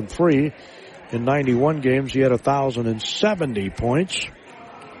 2003. In 91 games, he had 1,070 points.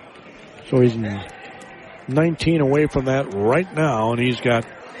 So he's 19 away from that right now, and he's got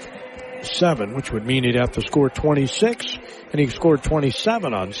 7, which would mean he'd have to score 26, and he scored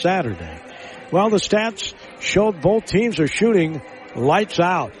 27 on Saturday. Well, the stats showed both teams are shooting lights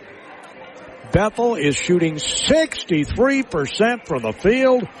out. Bethel is shooting 63% from the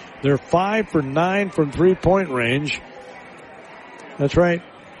field. They're 5 for 9 from three-point range. That's right,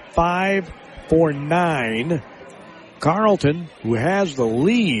 5 for 9 Carleton, who has the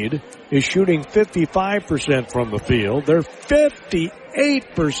lead, is shooting 55% from the field. They're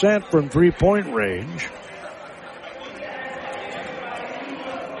 58% from three-point range.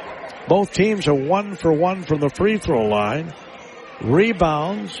 Both teams are 1 for 1 from the free throw line.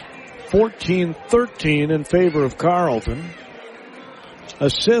 Rebounds, 14-13 in favor of Carleton.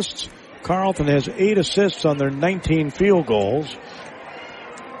 Assists, Carleton has 8 assists on their 19 field goals.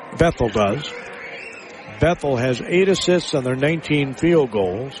 Bethel does. Bethel has 8 assists on their 19 field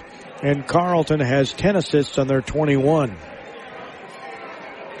goals, and Carleton has 10 assists on their 21.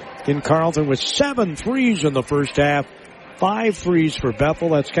 In Carleton with 7 threes in the first half, 5 threes for Bethel.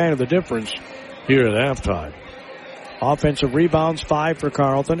 That's kind of the difference here at halftime. Offensive rebounds, 5 for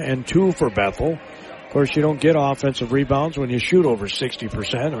Carleton and 2 for Bethel. Of course, you don't get offensive rebounds when you shoot over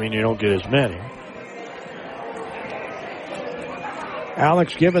 60%. I mean, you don't get as many.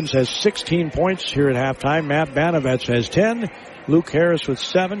 Alex Gibbons has 16 points here at halftime. Matt Banovets has 10. Luke Harris with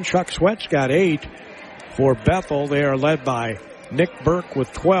 7. Chuck Sweat's got 8. For Bethel, they are led by Nick Burke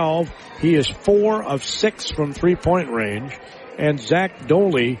with 12. He is 4 of 6 from three-point range. And Zach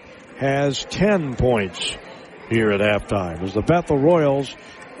Doley has 10 points here at halftime, as the Bethel Royals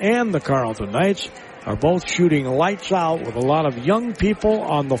and the Carleton Knights are both shooting lights out with a lot of young people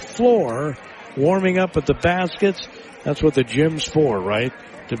on the floor warming up at the baskets. That's what the gym's for, right?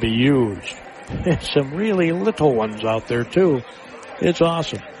 To be used. Some really little ones out there, too. It's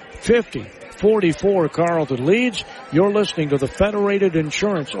awesome. 50-44 Carleton leads. You're listening to the Federated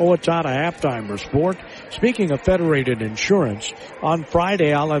Insurance Owatonna Halftime Report. Speaking of Federated Insurance, on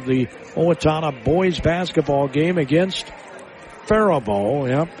Friday I'll have the Owatonna boys basketball game against Faribault.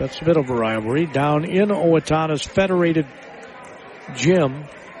 Yep, that's a bit of a rivalry. Down in Owatonna's Federated Gym.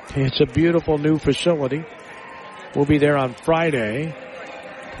 It's a beautiful new facility. We'll be there on Friday.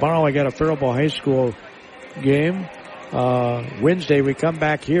 Tomorrow I got a Faribault High School game. Wednesday we come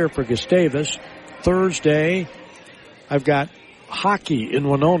back here for Gustavus. Thursday I've got hockey in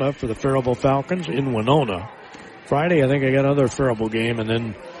Winona for the Faribault Falcons in Winona. Friday I think I got another Faribault game, and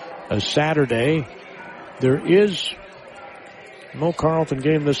then Saturday there is no Carleton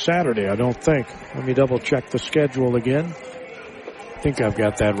game this Saturday, I don't think. Let me double check the schedule again. I think I've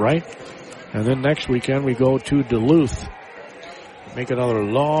got that right. And then next weekend we go to Duluth. Make another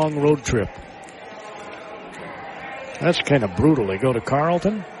long road trip. That's kind of brutal. They go to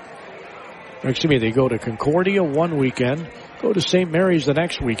Carleton. Excuse me, they go to Concordia one weekend, go to St. Mary's the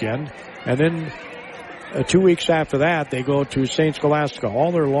next weekend, and then 2 weeks after that they go to St. Scholastica.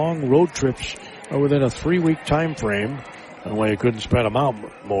 All their long road trips are within a 3-week time frame. I don't know why they couldn't spread them out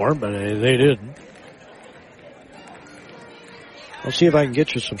more, but they didn't. I'll see if I can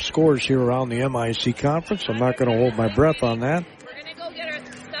get you some scores here around the MIC conference. I'm not going to hold my breath on that. We're going to go get our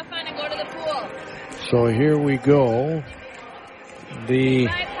stuff on and go to the pool. So here we go. The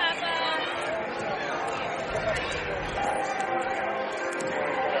Bye,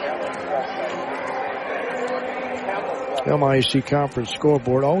 Papa. MIC conference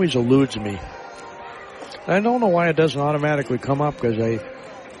scoreboard always eludes me. I don't know why it doesn't automatically come up, because I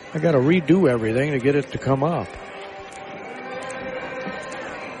got to redo everything to get it to come up.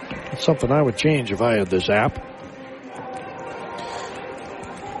 It's something I would change if I had this app.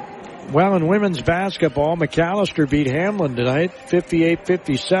 Well, in women's basketball, McAllister beat Hamlin tonight,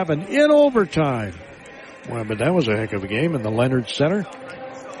 58-57 in overtime. Well, but that was a heck of a game in the Leonard Center.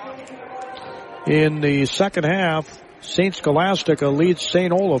 In the second half, St. Scholastica leads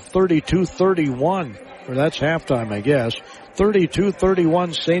St. Olaf 32-31. Or that's halftime, I guess.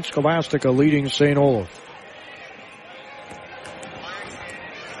 32-31, St. Scholastica leading St. Olaf.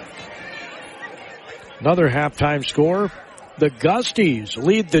 Another halftime score. The Gusties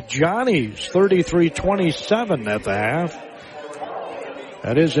lead the Johnnies 33-27 at the half.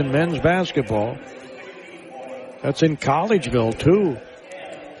 That is in men's basketball. That's in Collegeville, too.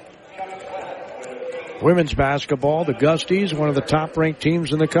 Women's basketball, the Gusties, one of the top-ranked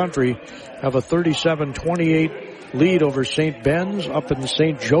teams in the country, have a 37-28 lead over St. Ben's up in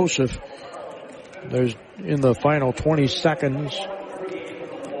St. Joseph. There's in the final 20 seconds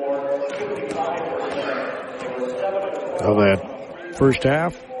of that first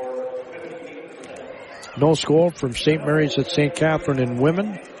half. No score from St. Mary's at St. Catherine in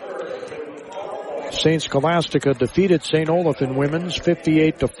women. St. Scholastica defeated St. Olaf in women's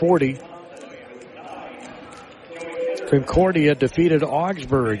 58-40. Concordia defeated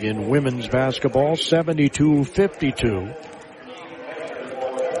Augsburg in women's basketball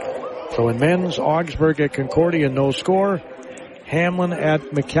 72-52. So in men's, Augsburg at Concordia, no score. Hamlin at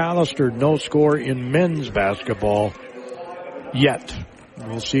McAllister, no score in men's basketball yet.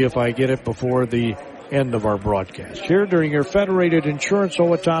 We'll see if I get it before the end of our broadcast. Here during your Federated Insurance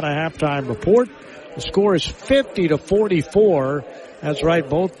Owatonna halftime report, the score is 50-44. That's right,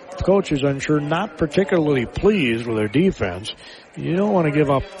 both coaches, I'm sure, not particularly pleased with their defense. You don't want to give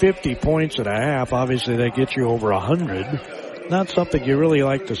up 50 points at a half. Obviously, that gets you over 100. Not something you really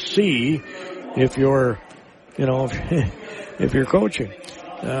like to see if you're, if you're coaching.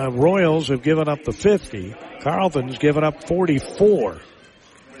 Royals have given up the 50. Carleton's given up 44.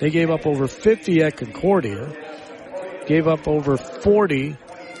 They gave up over 50 at Concordia. Gave up over 40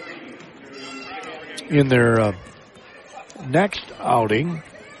 in their next outing.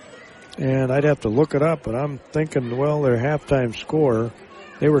 And I'd have to look it up, but I'm thinking, well, their halftime score,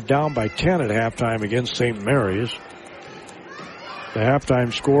 they were down by 10 at halftime against St. Mary's. The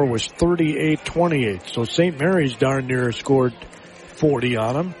halftime score was 38-28. So St. Mary's darn near scored 40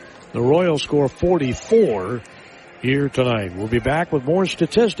 on them. The Royals score 44 here tonight. We'll be back with more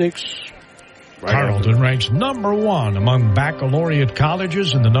statistics. Carleton ranks number 1 among baccalaureate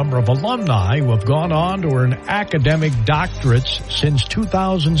colleges in the number of alumni who have gone on to earn academic doctorates since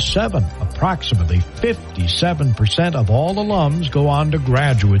 2007. Approximately 57% of all alums go on to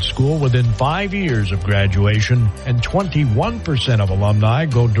graduate school within 5 years of graduation, and 21% of alumni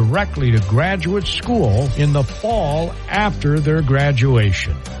go directly to graduate school in the fall after their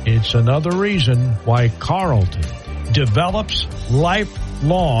graduation. It's another reason why Carleton develops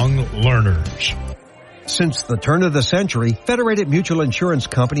lifelong learners. Since the turn of the century, Federated Mutual Insurance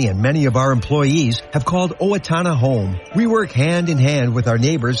Company and many of our employees have called Owatonna home. We work hand in hand with our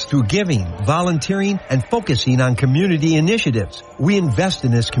neighbors through giving, volunteering, and focusing on community initiatives. We invest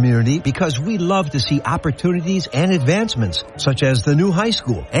in this community because we love to see opportunities and advancements, such as the new high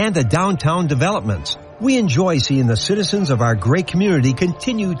school and the downtown developments. We enjoy seeing the citizens of our great community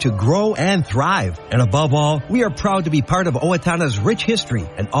continue to grow and thrive. And above all, we are proud to be part of Owatonna's rich history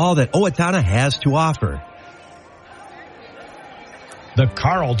and all that Owatonna has to offer. The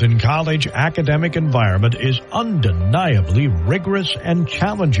Carleton College academic environment is undeniably rigorous and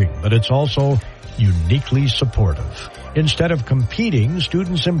challenging, but it's also uniquely supportive. Instead of competing,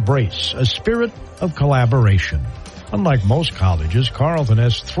 students embrace a spirit of collaboration. Unlike most colleges, Carleton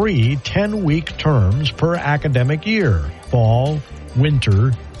has 3 10-week terms per academic year: fall,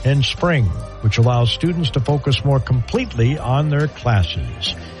 winter, and spring, which allows students to focus more completely on their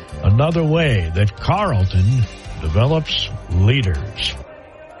classes. Another way that Carleton develops leaders.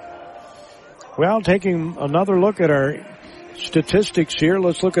 Well, taking another look at our statistics here,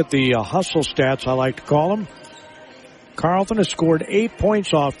 let's look at the hustle stats, I like to call them. Carleton has scored 8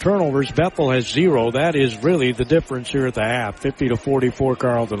 points off turnovers. Bethel has 0. That is really the difference here at the half. 50-44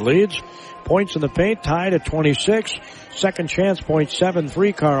 Carleton leads. Points in the paint tied at 26. Second chance points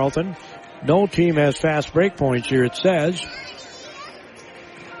 7-3 Carleton. No team has fast break points here, it says.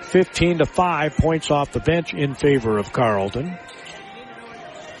 15-5 points off the bench in favor of Carleton.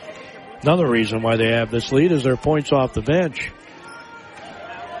 Another reason why they have this lead is their points off the bench.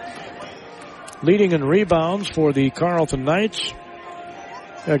 Leading in rebounds for the Carleton Knights.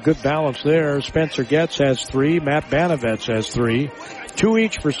 A good balance there. Spencer Getz has 3. Matt Banavets has 3. 2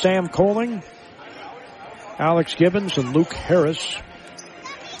 each for Sam Coling, Alex Gibbons, and Luke Harris.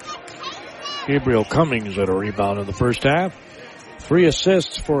 Gabriel Cummings had a rebound in the first half. 3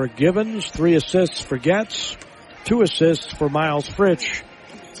 assists for Gibbons, 3 assists for Getz, 2 assists for Miles Fritsch,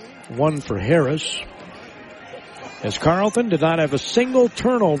 1 for Harris. As Carleton did not have a single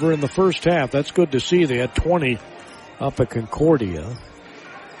turnover in the first half. That's good to see. They had 20 up at Concordia.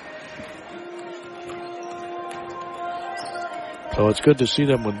 So it's good to see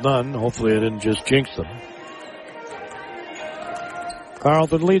them with none. Hopefully I didn't just jinx them.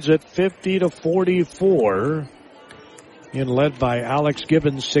 Carleton leads at 50-44. And led by Alex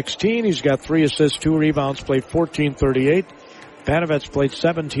Gibbons, 16. He's got 3 assists, 2 rebounds, played 14:38. Banavets played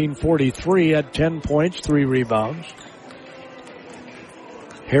 17:43, had 10 points, 3 rebounds.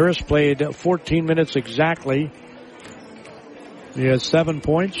 Harris played 14 minutes exactly. He has 7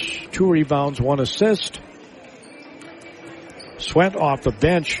 points, 2 rebounds, 1 assist. Sweat off the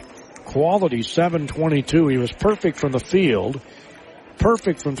bench, quality 7:22. He was perfect from the field,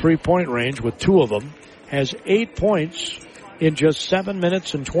 perfect from three-point range with 2 of them. Has 8 points in just 7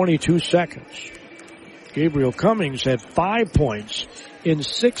 minutes and 22 seconds. Gabriel Cummings had 5 points in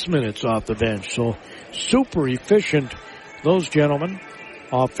 6 minutes off the bench. So super efficient, those gentlemen,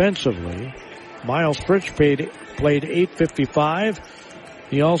 offensively. Miles Fritsch played 8:55.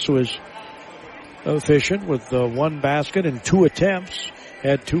 He also is efficient with 1 basket and 2 attempts.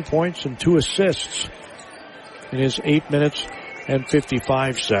 Had 2 points and 2 assists in his 8 minutes and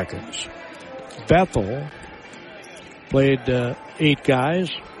 55 seconds. Bethel played 8 guys.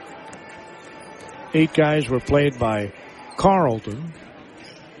 8 guys were played by Carleton,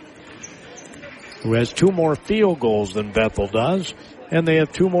 who has 2 more field goals than Bethel does, and they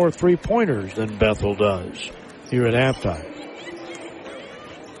have 2 more 3-pointers than Bethel does here at halftime.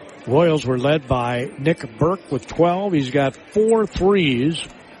 Royals were led by Nick Burke with 12. He's got 4 threes.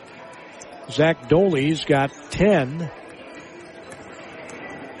 Zach Doley's got 10.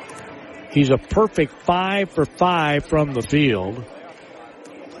 He's a perfect 5 for 5 from the field.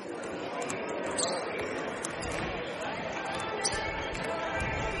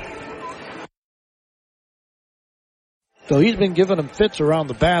 So he's been giving them fits around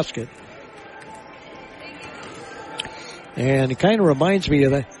the basket. And it kind of reminds me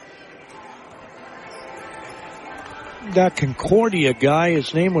of that Concordia guy.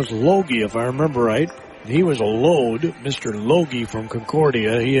 His name was Logie, if I remember right. He was a load, Mr. Logie from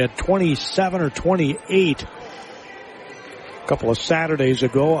Concordia. He had 27 or 28 a couple of Saturdays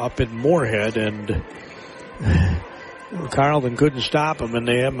ago up in Moorhead, and Carleton couldn't stop him, and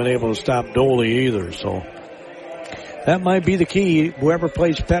they haven't been able to stop Doley either. So that might be the key. Whoever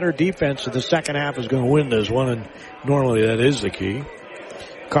plays better defense in the second half is going to win this one, and normally that is the key.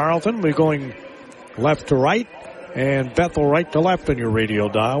 Carleton, we're going left to right, and Bethel right to left on your radio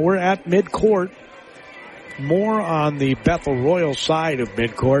dial. We're at midcourt. More on the Bethel Royal side of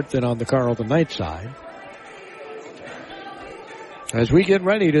midcourt than on the Carleton Knights side, as we get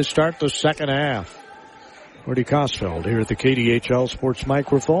ready to start the second half. Rudy Kosfeld here at the KDHL Sports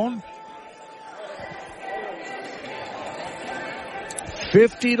Microphone.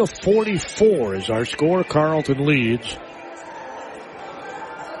 50-44 is our score. Carleton leads.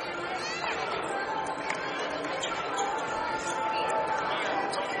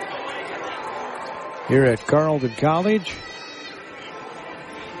 Here at Carleton College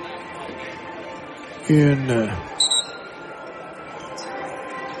in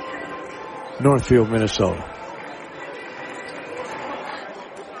Northfield, Minnesota.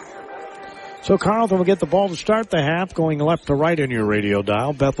 So Carleton will get the ball to start the half, going left to right in your radio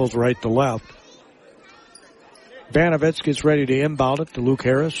dial. Bethel's right to left. Banovitz gets ready to inbound it to Luke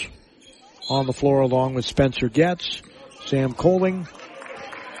Harris. On the floor along with Spencer Getz, Sam Coling,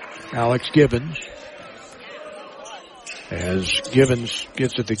 Alex Gibbons. As Gibbons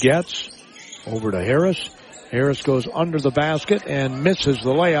gets it to Getz, over to Harris. Harris goes under the basket and misses the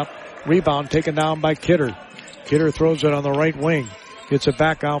layup. Rebound taken down by Kidder. Kidder throws it on the right wing. Gets it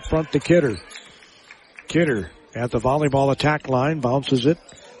back out front to Kidder. Kidder at the volleyball attack line, bounces it.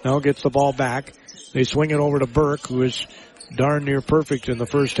 Now gets the ball back. They swing it over to Burke, who is darn near perfect in the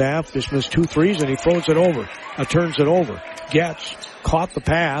first half. Just missed 2 threes, and he throws it over. Turns it over. Getz caught the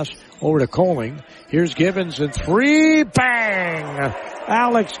pass over to Coling. Here's Gibbons and 3. Bang!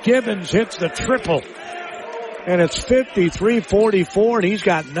 Alex Gibbons hits the triple. And it's 53-44, and he's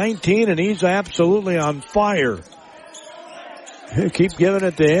got 19, and he's absolutely on fire. Keep giving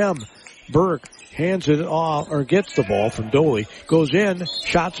it to him. Burke hands it off, or gets the ball from Doley. Goes in,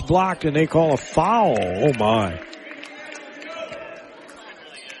 shots blocked, and they call a foul. Oh, my.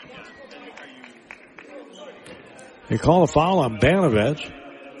 They call a foul on Banovitz.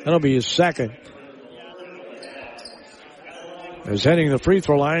 That'll be his second. As heading the free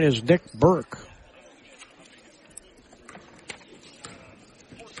throw line is Nick Burke.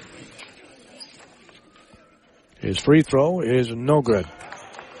 His free throw is no good.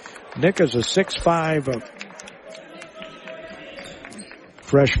 Nick is a 6'5"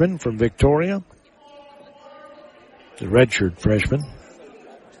 freshman from Victoria. The redshirt freshman.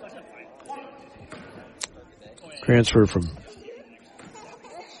 Transfer from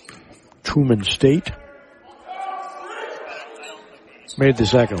Truman State. Made the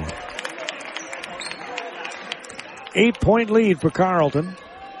second one. 8-point lead for Carleton.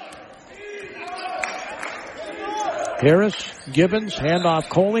 Harris, Gibbons, handoff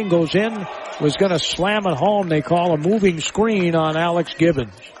Coling, goes in, was going to slam it home. They call a moving screen on Alex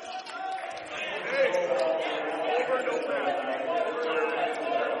Gibbons.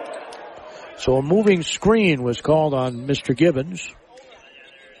 So a moving screen was called on Mr. Gibbons.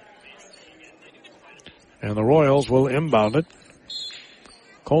 And the Royals will inbound it.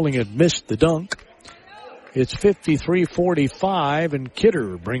 Coling had missed the dunk. It's 53-45, and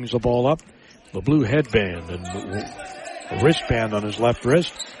Kidder brings the ball up. The blue headband and a wristband on his left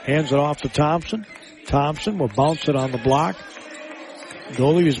wrist. Hands it off to Thompson. Thompson will bounce it on the block.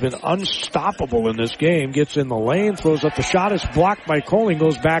 Doley has been unstoppable in this game. Gets in the lane, throws up the shot. It's blocked by Coling.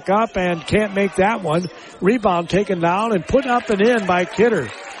 Goes back up and can't make that one. Rebound taken down and put up and in by Kidder.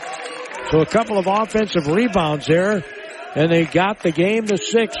 So a couple of offensive rebounds there, and they got the game to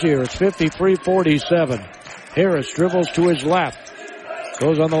 6 here. It's 53-47. Harris dribbles to his left.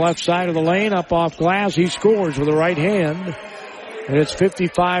 Goes on the left side of the lane, up off glass. He scores with the right hand. And it's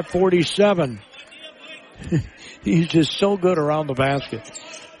 55-47. He's just so good around the basket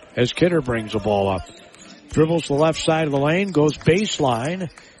as Kidder brings the ball up. Dribbles the left side of the lane, goes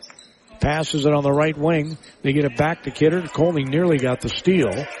baseline, passes it on the right wing. They get it back to Kidder. Coleman nearly got the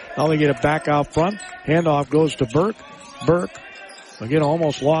steal. Now they get it back out front. Handoff goes to Burke. Burke, again,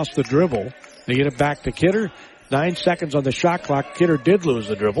 almost lost the dribble. They get it back to Kidder. 9 seconds on the shot clock. Kidder did lose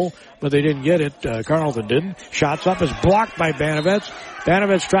the dribble, but they didn't get it. Carleton didn't. Shots up is blocked by Banovets.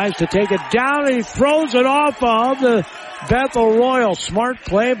 Banovets tries to take it down, and he throws it off of the Bethel Royal. Smart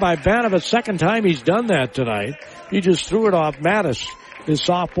play by Banovets. Second time he's done that tonight. He just threw it off Mattis, his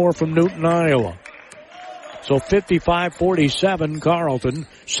sophomore from Newton, Iowa. So 55-47, Carleton,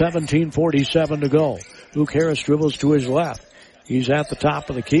 17:47 to go. Luke Harris dribbles to his left. He's at the top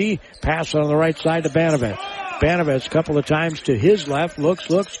of the key. Pass on the right side to Banovets. Banovets a couple of times to his left. Looks,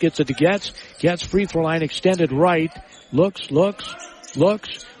 gets it to Getz. Getz free throw line extended right. Looks, lobs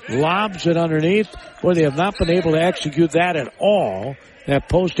it underneath. Boy, they have not been able to execute that at all, that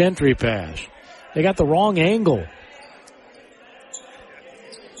post-entry pass. They got the wrong angle.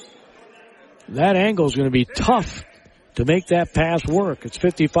 That angle is going to be tough to make that pass work. It's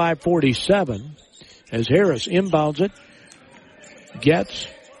 55-47 as Harris inbounds it. Gets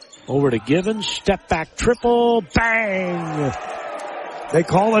over to Givens. Step back triple. Bang! They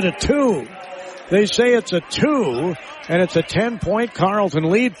call it a 2. They say it's a 2, and it's a 10-point Carleton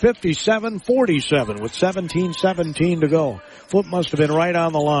lead, 57-47 with 17:17 to go. Foot must have been right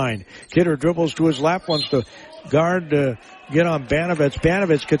on the line. Kidder dribbles to his left, wants to guard to get on Banovets.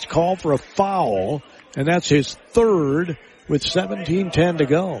 Banovets gets called for a foul, and that's his third with 17:10 to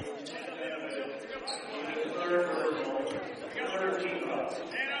go.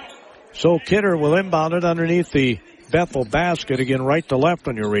 So Kidder will inbound it underneath the Bethel basket. Again, right to left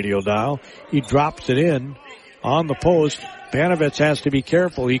on your radio dial. He drops it in on the post. Banovets has to be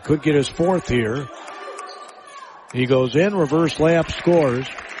careful. He could get his fourth here. He goes in, reverse layup, scores.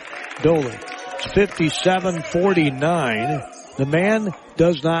 Dolan. It's 57-49. The man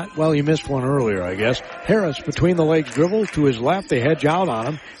does not, well, he missed one earlier, I guess. Harris between the legs dribbles to his left. They hedge out on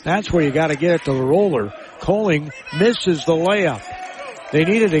him. That's where you got to get it to the roller. Coling misses the layup. They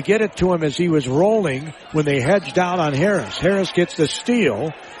needed to get it to him as he was rolling when they hedged out on Harris. Harris gets the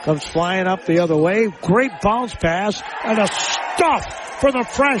steal, comes flying up the other way. Great bounce pass and a stuff for the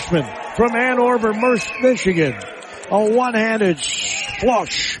freshman from Ann Arbor, Michigan. A one-handed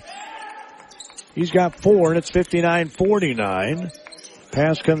flush. He's got 4, and it's 59-49.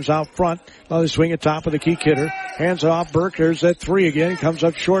 Pass comes out front. Now they swing at top of the key. Kidder hands it off. Burke. There's that 3 again. He comes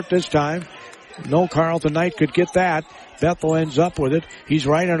up short this time. No Carleton Knight could get that. Bethel ends up with it. He's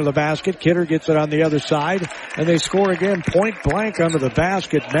right under the basket. Kidder gets it on the other side. And they score again. Point blank under the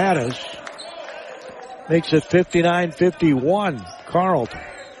basket. Mattis makes it 59-51. Carleton.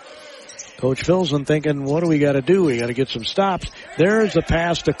 Coach Filson thinking, what do we got to do? We got to get some stops. There's the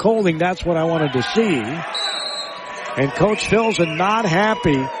pass to Colding. That's what I wanted to see. And Coach Filson not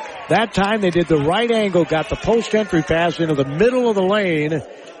happy. That time they did the right angle, got the post-entry pass into the middle of the lane.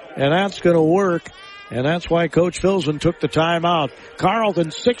 And that's going to work. And that's why Coach Filson took the timeout.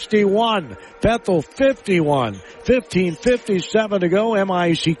 Carleton 61, Bethel 51, 15:57 to go.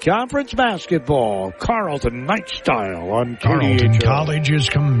 MIC Conference Basketball. Carleton Night Style on Carleton KDHL. College is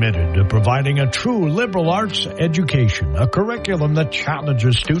committed to providing a true liberal arts education, a curriculum that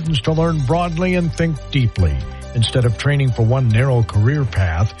challenges students to learn broadly and think deeply. Instead of training for one narrow career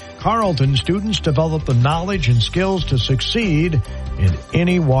path, Carleton students develop the knowledge and skills to succeed in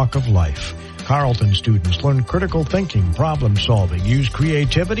any walk of life. Carleton students learn critical thinking, problem solving, use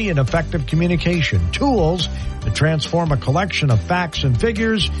creativity and effective communication, tools that transform a collection of facts and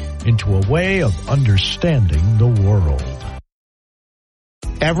figures into a way of understanding the world.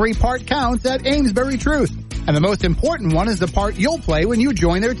 Every part counts at Amesbury Truth, and the most important one is the part you'll play when you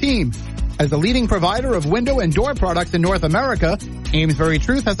join their team. As the leading provider of window and door products in North America, Amesbury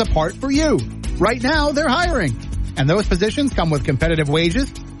Truth has a part for you. Right now, they're hiring, and those positions come with competitive wages,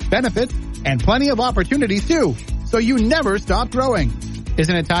 benefits, and plenty of opportunities too, so you never stop growing.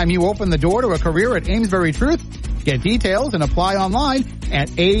 Isn't it time you open the door to a career at Amesbury Truth? Get details and apply online at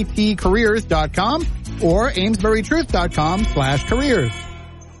atcareers.com or amesburytruth.com/careers.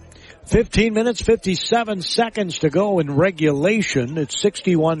 15 minutes, 57 seconds to go in regulation. It's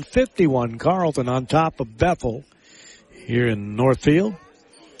 61-51. Carleton on top of Bethel here in Northfield.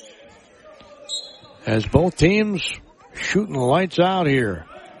 As both teams shooting the lights out here.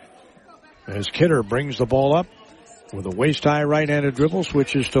 As Kidder brings the ball up with a waist-high right-handed dribble,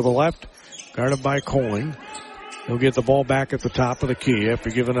 switches to the left, guarded by Coling. He'll get the ball back at the top of the key after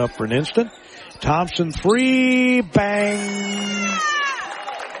giving up for an instant. Thompson three, bang.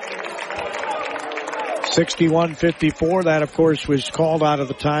 61-54. That, of course, was called out of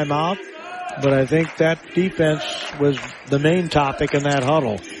the timeout. But I think that defense was the main topic in that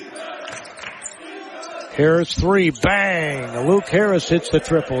huddle. Harris three, bang. Luke Harris hits the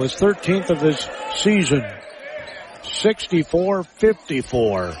triple, his 13th of his season.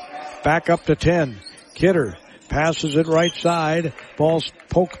 64-54. Back up to 10. Kidder passes it right side. Ball's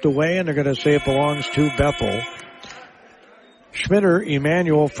poked away, and they're going to say it belongs to Bethel. Schmitter,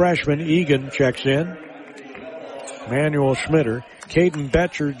 Emmanuel, freshman. Egan checks in. Emmanuel Schmitter. Caden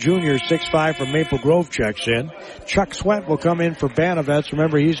Betcher, junior, 6'5", from Maple Grove, checks in. Chuck Sweat will come in for Banavets.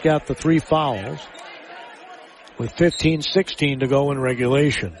 Remember, he's got the 3 fouls with 15-16 to go in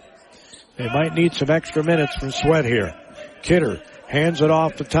regulation. They might need some extra minutes from Sweat here. Kidder hands it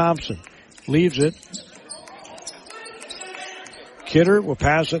off to Thompson. Leaves it. Kidder will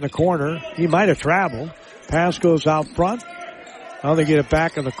pass it in the corner. He might have traveled. Pass goes out front. Now they get it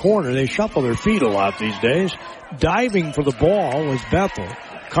back in the corner. They shuffle their feet a lot these days. Diving for the ball was Bethel.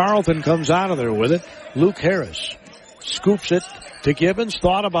 Carleton comes out of there with it. Luke Harris scoops it to Gibbons.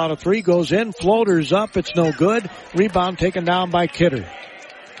 Thought about a three. Goes in. Floaters up. It's no good. Rebound taken down by Kidder.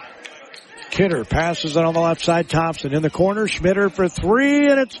 Kidder passes it on the left side. Thompson in the corner. Schmitter for three,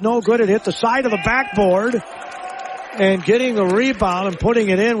 and it's no good. It hit the side of the backboard. And getting the rebound and putting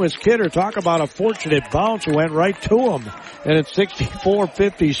it in was Kidder. Talk about a fortunate bounce. It went right to him. And it's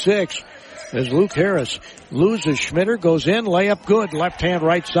 64-56 as Luke Harris loses Schmitter. Goes in. Layup good. Left hand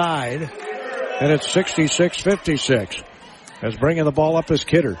right side. And it's 66-56 as bringing the ball up is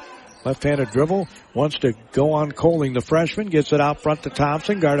Kidder. Left-handed dribble. Wants to go on Coling, the freshman. Gets it out front to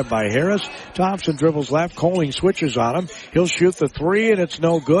Thompson, guarded by Harris. Thompson dribbles left. Coling switches on him. He'll shoot the three, and it's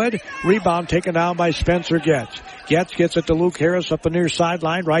no good. Rebound taken down by Spencer Getz. Getz gets it to Luke Harris up the near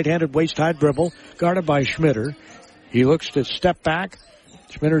sideline. Right-handed waist-high dribble, guarded by Schmitter. He looks to step back.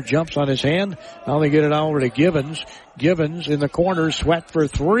 Schmitter jumps on his hand. Now they get it over to Gibbons. Gibbons in the corner. Sweat for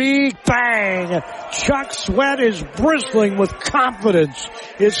three. Bang! Chuck Sweat is bristling with confidence.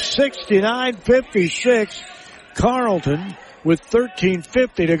 It's 69-56. Carleton with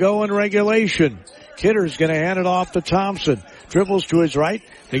 13:50 to go in regulation. Kidder's going to hand it off to Thompson. Dribbles to his right.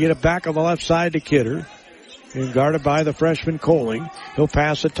 They get it back on the left side to Kidder. And guarded by the freshman Coling. He'll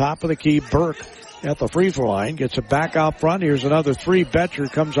pass it top of the key. Burke at the free throw line. Gets it back out front. Here's another three. Betcher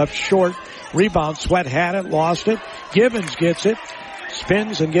comes up short. Rebound. Sweat had it. Lost it. Gibbons gets it.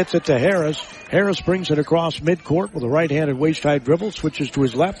 Spins and gets it to Harris. Harris brings it across midcourt with a right-handed waist-high dribble. Switches to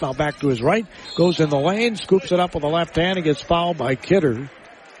his left. Now back to his right. Goes in the lane. Scoops it up with the left hand and gets fouled by Kidder.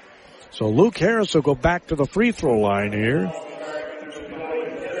 So Luke Harris will go back to the free throw line here.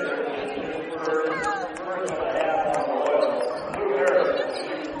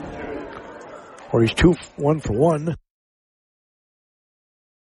 Or he's 1 for 1.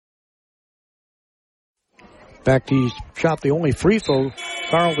 In fact, he's shot the only free throw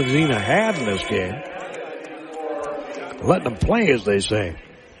Carleton's even had in this game. Letting them play, as they say.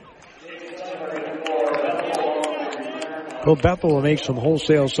 Well, Bethel will make some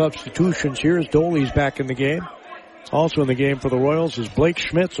wholesale substitutions here as Doley's back in the game. Also in the game for the Royals is Blake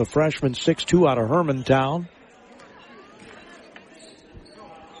Schmitz, a freshman, 6'2", out of Hermantown.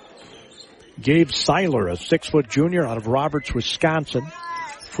 Gabe Seiler, a 6-foot junior out of Roberts, Wisconsin.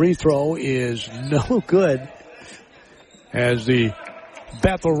 Free throw is no good as the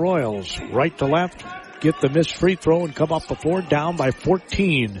Bethel Royals, right to left, get the missed free throw and come up before, down by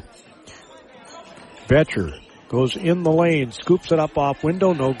 14. Betcher goes in the lane, scoops it up off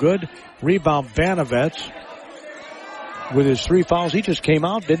window, no good. Rebound Banavets with his 3 fouls. He just came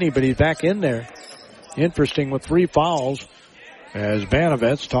out, didn't he? But he's back in there. Interesting with 3 fouls. As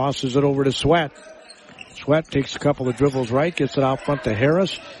Banavets tosses it over to Sweat. Sweat takes a couple of dribbles right, gets it out front to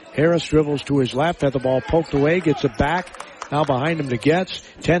Harris. Harris dribbles to his left, had the ball poked away, gets it back. Now behind him to Getz.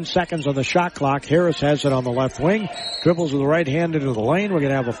 10 seconds on the shot clock. Harris has it on the left wing. Dribbles with the right hand into the lane. We're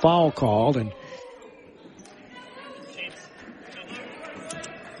going to have a foul called. And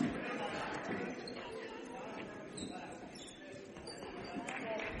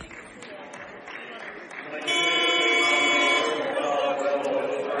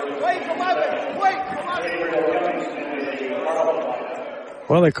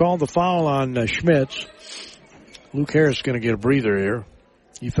well, they called the foul on Schmitz. Luke Harris is going to get a breather here.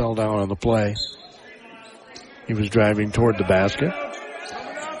 He fell down on the play. He was driving toward the basket.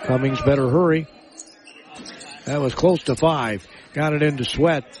 Cummings better hurry. That was close to 5. Got it into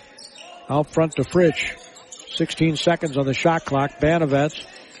Sweat. Out front to Fritsch. 16 seconds on the shot clock. Banavets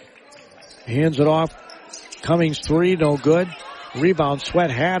hands it off Cummings three, no good. Rebound,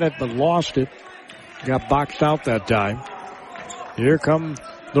 Sweat had it, but lost it. Got boxed out that time. Here come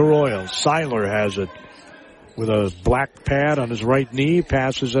the Royals. Seiler has it with a black pad on his right knee.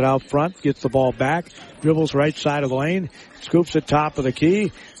 Passes it out front. Gets the ball back. Dribbles right side of the lane. Scoops it top of the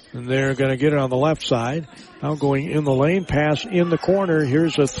key. And they're going to get it on the left side. Now going in the lane. Pass in the corner.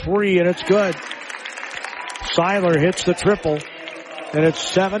 Here's a three, and it's good. Seiler hits the triple. And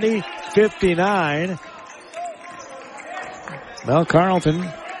it's 70-59. Well, Carleton,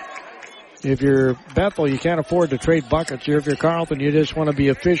 if you're Bethel, you can't afford to trade buckets here. If you're Carleton, you just want to be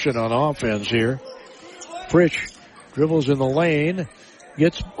efficient on offense here. Fritsch dribbles in the lane. He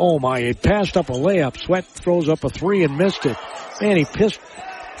passed up a layup. Sweat throws up a three and missed it. Man, he passed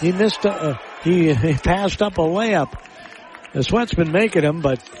up a layup. The Sweat's been making him,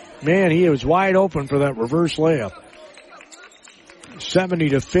 but man, he was wide open for that reverse layup.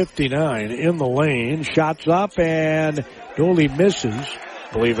 70-59 in the lane. Shots up and Dooley misses.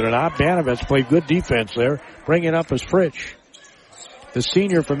 Believe it or not, Banovets played good defense there. Bring it up as Fritsch. The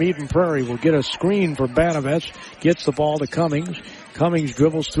senior from Eden Prairie will get a screen for Banovets. Gets the ball to Cummings. Cummings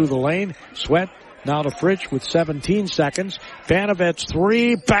dribbles through the lane. Sweat now to Fritsch with 17 seconds. Banovets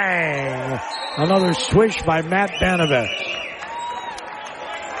three. Bang! Another swish by Matt Banovets.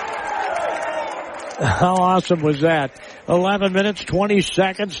 How awesome was that? 11 minutes, 20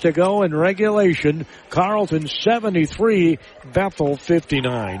 seconds to go in regulation. Carleton 73, Bethel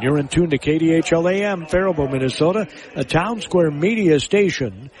 59. You're in tune to KDHL AM, Faribault, Minnesota, a Town Square media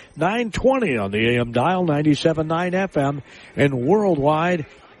station. 920 on the AM dial, 97.9 FM, and worldwide,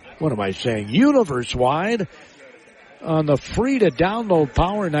 universe-wide, on the free-to-download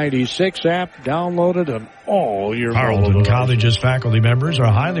Power 96 app. Download it on all your Carleton College's faculty members are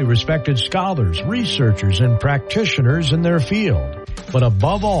highly respected scholars, researchers, and practitioners in their field. But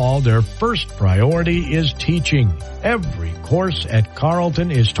above all, their first priority is teaching. Every course at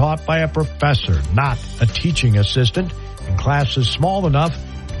Carleton is taught by a professor, not a teaching assistant, and classes small enough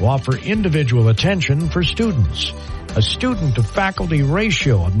to offer individual attention for students. A student-to-faculty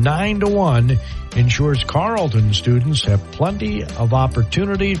ratio of 9-to-1 ensures Carleton students have plenty of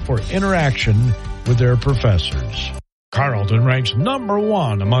opportunity for interaction with their professors. Carleton ranks number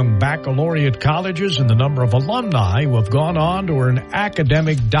 1 among baccalaureate colleges in the number of alumni who have gone on to earn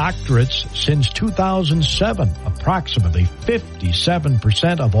academic doctorates since 2007. Approximately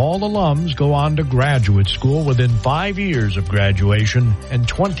 57% of all alums go on to graduate school within 5 years of graduation, and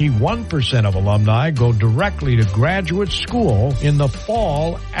 21% of alumni go directly to graduate school in the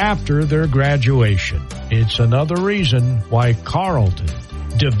fall after their graduation. It's another reason why Carleton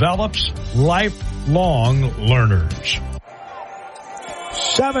develops lifelong learners.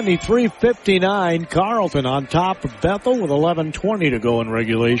 73-59, Carleton on top of Bethel with 11:20 to go in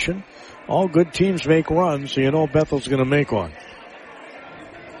regulation. All good teams make runs, so you know Bethel's going to make one.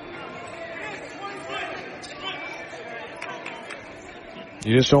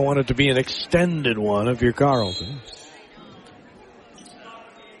 You just don't want it to be an extended one if you're Carleton.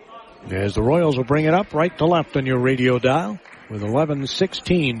 As the Royals will bring it up right to left on your radio dial with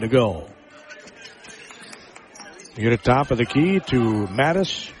 11:16 to go. You get it top of the key to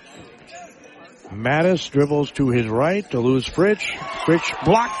Mattis. Mattis dribbles to his right to lose Fritsch. Fritsch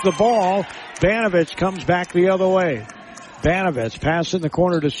blocked the ball. Banovets comes back the other way. Banovets pass in the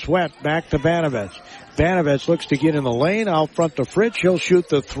corner to Sweat. Back to Banovets. Banovets looks to get in the lane. Out front to Fritsch. He'll shoot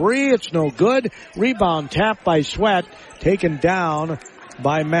the three. It's no good. Rebound tapped by Sweat. Taken down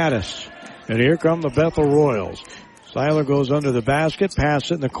by Mattis. And here come the Bethel Royals. Seiler goes under the basket.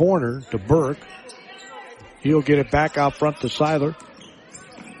 Pass in the corner to Burke. He'll get it back out front to Seiler.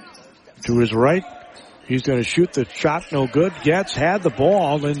 To his right. He's going to shoot the shot. No good. Getz had the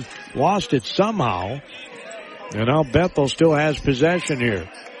ball and lost it somehow. And now Bethel still has possession here.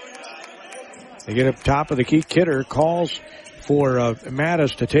 They get up top of the key. Kidder calls for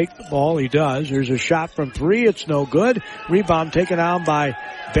Mattis to take the ball. He does. There's a shot from three. It's no good. Rebound taken out by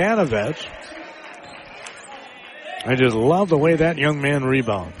Banovets. I just love the way that young man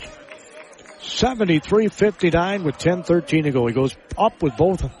rebounds. 73-59 with 10:13 to go. He goes up with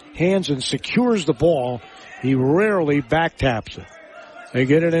both hands and secures the ball. He rarely back taps it. They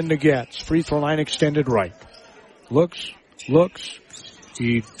get it into Getz. Free throw line extended right. Looks.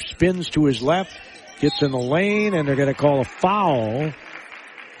 He spins to his left. Gets in the lane, and they're going to call a foul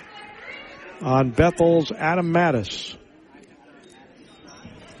on Bethel's Adam Mattis.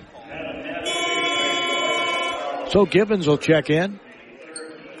 So Gibbons will check in.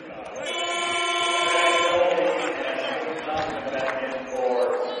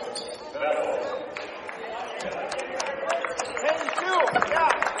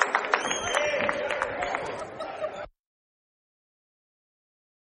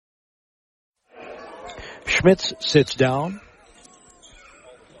 Schmitz sits down.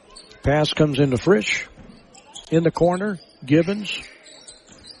 Pass comes into Frisch. In the corner, Gibbons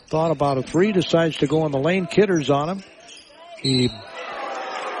thought about a three, decides to go in the lane. Kidder's on him. The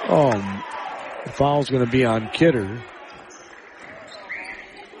foul's going to be on Kidder.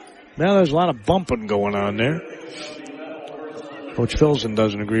 Now there's a lot of bumping going on there. Coach Filson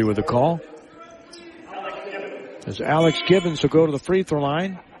doesn't agree with the call. As Alex Gibbons will go to the free throw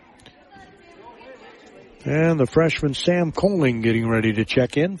line. And the freshman Sam Coling getting ready to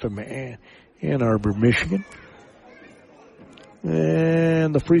check in from Ann Arbor, Michigan.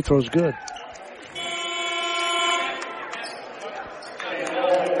 And the free throw's good.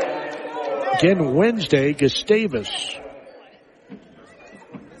 Again, Wednesday, Gustavus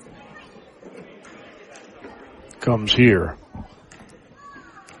comes here.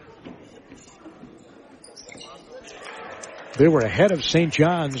 They were ahead of St.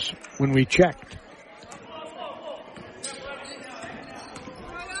 John's when we checked.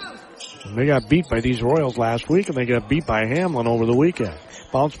 And they got beat by these Royals last week, and they got beat by Hamlin over the weekend.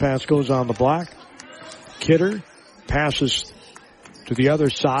 Bounce pass goes on the block. Kidder passes to the other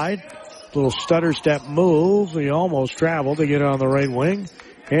side. Little stutter step move. He almost traveled to get on the right wing.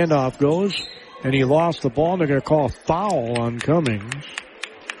 Handoff goes, and he lost the ball. And they're going to call a foul on Cummings.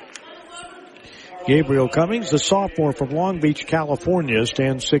 Gabriel Cummings, the sophomore from Long Beach, California,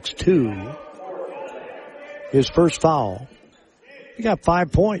 stands 6'2". His first foul. He got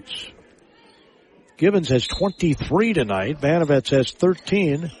 5 points. Gibbons has 23 tonight. Vanovets has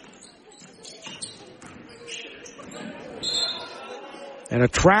 13. And a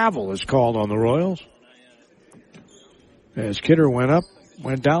travel is called on the Royals. As Kidder went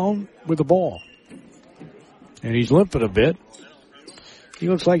down with the ball. And he's limping a bit. He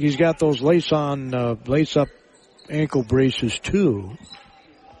looks like he's got those lace-up ankle braces too.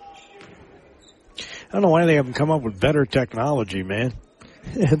 I don't know why they haven't come up with better technology, man.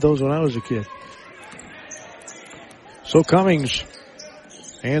 I had those when I was a kid. So Cummings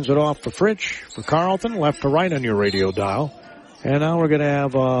hands it off to Fritsch for Carleton, left to right on your radio dial. And now we're going to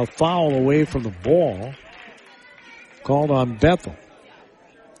have a foul away from the ball called on Bethel.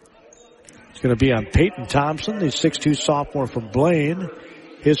 It's going to be on Peyton Thompson, the 6'2" sophomore from Blaine,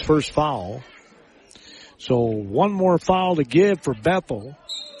 his first foul. So one more foul to give for Bethel,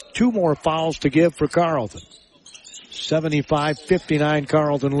 2 more fouls to give for Carleton. 75-59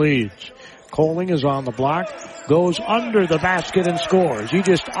 Carleton leads. Coling is on the block, goes under the basket and scores. He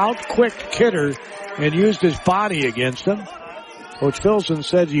just out-quicked Kidder and used his body against him. Coach Filson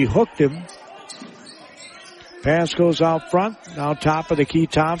said he hooked him. Pass goes out front. Now top of the key,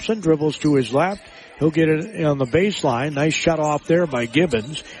 Thompson dribbles to his left. He'll get it on the baseline. Nice shut off there by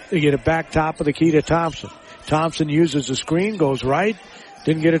Gibbons. They get it back top of the key to Thompson. Thompson uses the screen, goes right.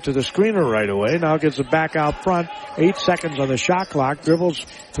 Didn't get it to the screener right away. Now gets it back out front. 8 seconds on the shot clock. Dribbles,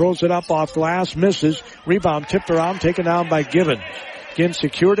 throws it up off glass, misses. Rebound tipped around, taken down by Gibbons. Again,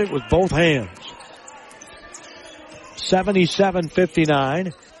 secured it with both hands.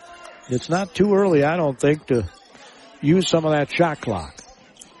 77-59. It's not too early, I don't think, to use some of that shot clock.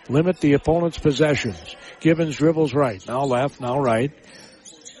 Limit the opponent's possessions. Gibbons dribbles right. Now left, now right.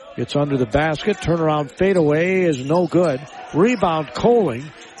 Gets under the basket. Turnaround fadeaway is no good. Rebound Coling.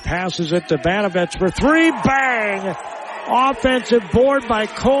 Passes it to Vanovets for 3. Bang! Offensive board by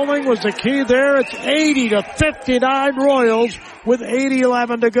Coling was the key there. It's 80-59 Royals with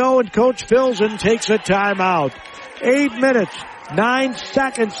 8:11 to go, and Coach Filson takes a timeout. 8 minutes, 9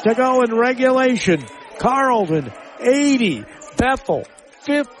 seconds to go in regulation. Carleton 80, Bethel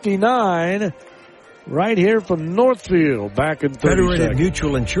 59. Right here from Northfield, back in 30 Federated seconds.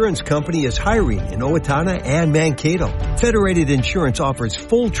 Mutual Insurance Company is hiring in Owatonna and Mankato. Federated Insurance offers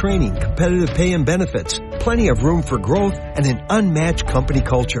full training, competitive pay and benefits, plenty of room for growth, and an unmatched company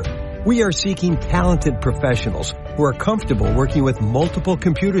culture. We are seeking talented professionals who are comfortable working with multiple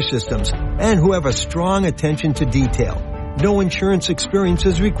computer systems and who have a strong attention to detail. No insurance experience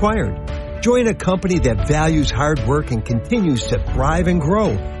is required. Join a company that values hard work and continues to thrive and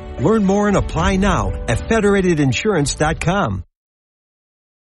grow. Learn more and apply now at federatedinsurance.com.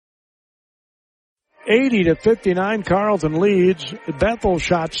 80-59 Carleton leads. Bethel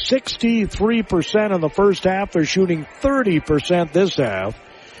shot 63% in the first half. They're shooting 30% this half.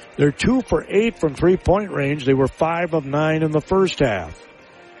 They're 2 for 8 from 3-point range. They were 5 of 9 in the first half.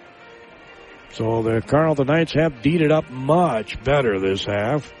 So the Carleton Knights have beat it up much better this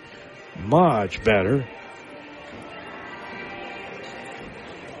half. Much better.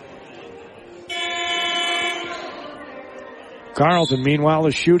 Carleton, meanwhile,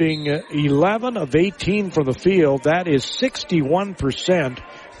 is shooting 11 of 18 from the field. That is 61%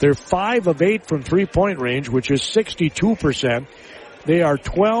 They're 5 of 8 from three-point range, which is 62%. They are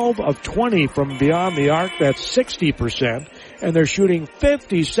 12 of 20 from beyond the arc. That's 60%. And they're shooting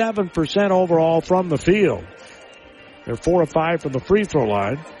 57% overall from the field. They're 4 of 5 from the free throw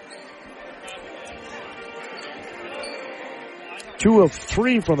line. 2 of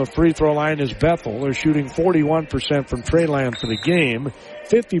 3 from the free throw line is Bethel. They're shooting 41% from trade line for the game,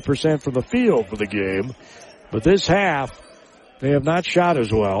 50% from the field for the game. But this half, they have not shot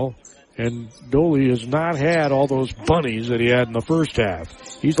as well. And Dooley has not had all those bunnies that he had in the first half.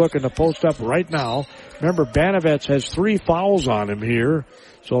 He's looking to post up right now. Remember, Banovets has 3 fouls on him here.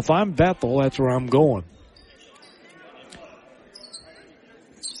 So if I'm Bethel, that's where I'm going.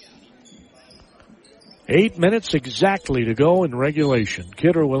 Eight minutes exactly to go in regulation.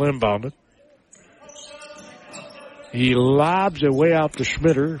 Kidder will inbound it. He lobs it way out to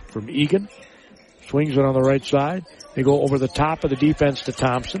Schmitter from Egan. Swings it on the right side. They go over the top of the defense to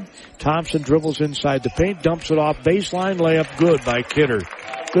Thompson. Thompson dribbles inside the paint, dumps it off baseline, layup good by Kidder.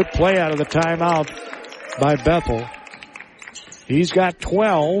 Good play out of the timeout by Bethel. He's got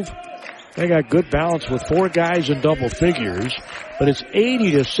 12. They got good balance with 4 guys in double figures, but it's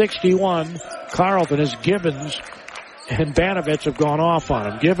 80-61. Carleton as Gibbons and Banovets have gone off on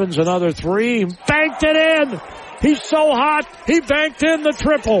him. Gibbons another 3, banked it in. He's so hot, he banked in the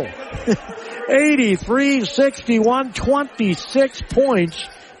triple. 83-61, 26 points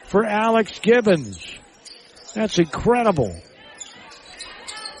for Alex Gibbons. That's incredible.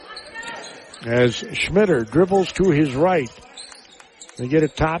 As Schmitter dribbles to his right. They get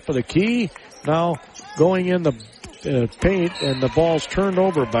it top of the key. Now going in the paint, and the ball's turned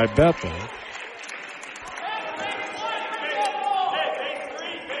over by Bethel.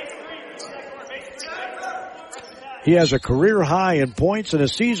 He has a career high in points and a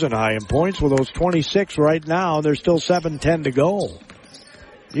season high in points with those 26 right now. There's still 7:10 to go.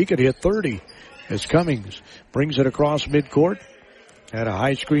 He could hit 30 as Cummings brings it across midcourt. Had a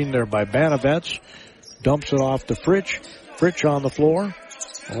high screen there by Banovets. Dumps it off to Fritsch. Fritsch on the floor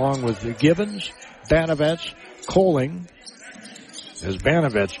along with Gibbons, Banovets, Coling. As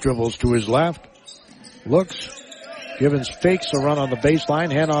Banovets dribbles to his left. Looks. Gibbons fakes a run on the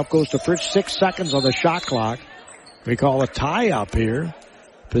baseline. Handoff goes to Fritsch. 6 seconds on the shot clock. We call a tie up here.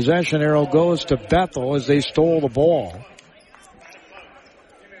 Possession arrow goes to Bethel as they stole the ball.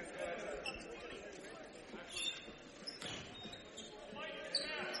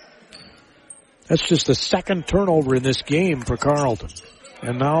 That's just the second turnover in this game for Carleton.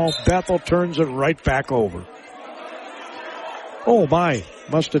 And now Bethel turns it right back over. Oh my,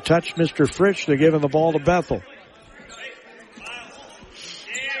 must have touched Mr. Fritsch. They're giving the ball to Bethel.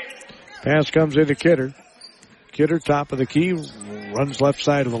 Pass comes into Kidder. Kidder, top of the key, runs left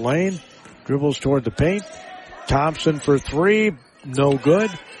side of the lane, dribbles toward the paint. Thompson for 3, no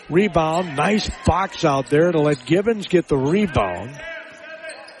good. Rebound, nice box out there to let Gibbons get the rebound.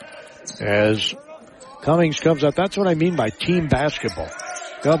 As Cummings comes up, that's what I mean by team basketball.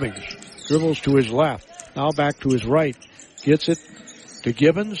 Cummings dribbles to his left, now back to his right, gets it to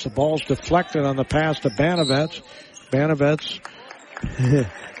Gibbons. The ball's deflected on the pass to Banovets. Banovets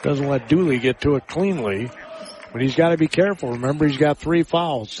doesn't let Dooley get to it cleanly. But he's got to be careful. Remember, he's got 3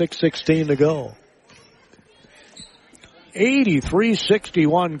 fouls, 6:16 to go.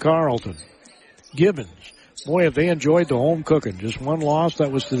 83-61 Carleton. Gibbons. Boy, have they enjoyed the home cooking. Just one loss. That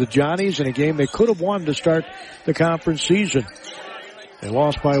was to the Johnnies in a game they could have won to start the conference season. They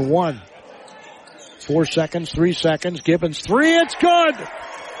lost by 1. 4 seconds, 3 seconds. Gibbons 3. It's good.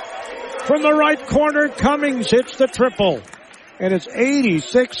 From the right corner, Cummings hits the triple. And it's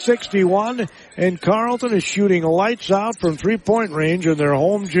 86-61, and Carleton is shooting lights out from three-point range in their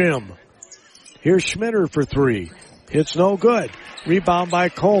home gym. Here's Schmitter for 3. It's no good. Rebound by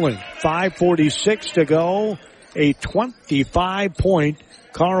Coling. 5:46 to go. A 25-point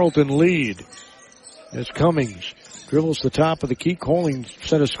Carleton lead. As Cummings dribbles the top of the key. Coling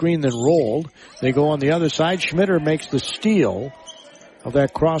set a screen, then rolled. They go on the other side. Schmitter makes the steal of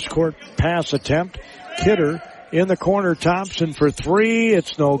that cross-court pass attempt. Kidder in the corner, Thompson for 3.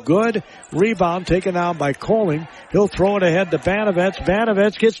 It's no good. Rebound taken out by Coling. He'll throw it ahead to Banovets.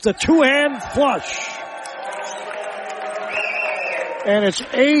 Banovets gets the 2-hand flush. And it's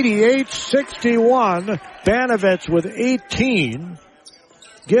 88-61. Banovets with 18.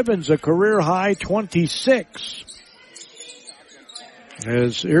 Gibbons a career high 26.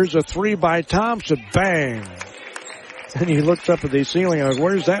 Here's a 3 by Thompson. Bang. And he looks up at the ceiling and goes,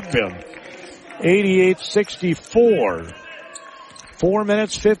 where's that been? 88-64. 4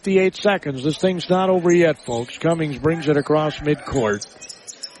 minutes, 58 seconds. This thing's not over yet, folks. Cummings brings it across midcourt.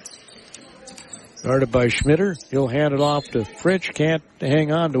 Guarded by Schmitter. He'll hand it off to Fritsch. Can't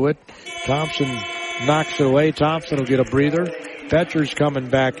hang on to it. Thompson knocks it away. Thompson will get a breather. Betcher's coming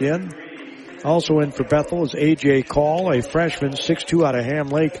back in. Also in for Bethel is A.J. Call, a freshman, 6'2" out of Ham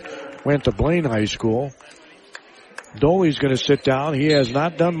Lake. Went to Blaine High School. Doley's going to sit down. He has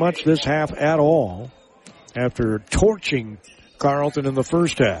not done much this half at all after torching Carleton in the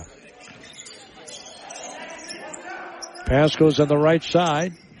first half. Pass goes on the right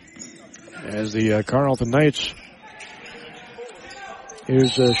side as the Carleton Knights.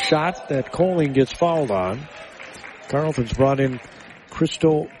 Here's a shot that Coling gets fouled on. Carleton's brought in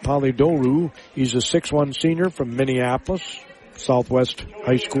Christo Polidorou. He's a 6'1" senior from Minneapolis, Southwest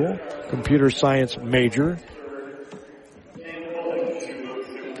High School, computer science major.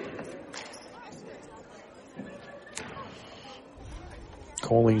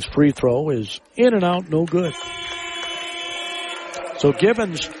 Coling's free throw is in and out, no good. So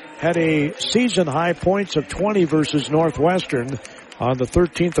Gibbons had a season-high points of 20 versus Northwestern on the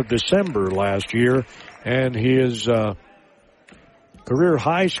 13th of December last year, and his career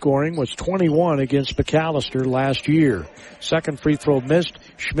high scoring was 21 against McAllister last year. Second free throw missed.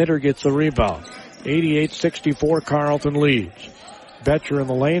 Schmitter gets the rebound. 88-64, Carleton leads. Betcher in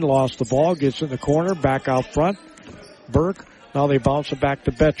the lane, lost the ball, gets in the corner, back out front. Burke, now they bounce it back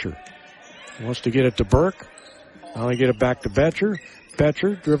to Betcher. He wants to get it to Burke. Now they get it back to Betcher.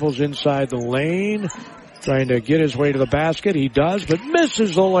 Betcher dribbles inside the lane, trying to get his way to the basket. He does, but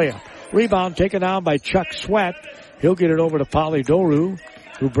misses the layup. Rebound taken down by Chuck Sweat. He'll get it over to Polidorou,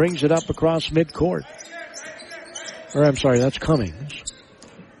 who brings it up across midcourt. Or I'm sorry, that's Cummings.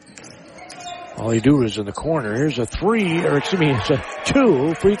 Polidourou's in the corner. Here's a it's a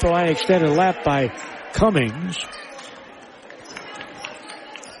 2. Free throw line extended left by Cummings.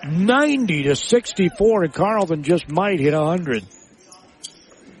 90-64, and Carleton just might hit 100.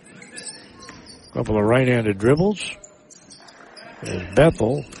 Couple of right-handed dribbles. And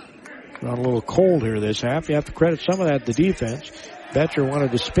Bethel got a little cold here this half. You have to credit some of that to defense. Betcher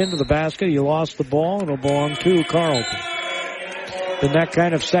wanted to spin to the basket. He lost the ball, and it'll belong to Carleton. In that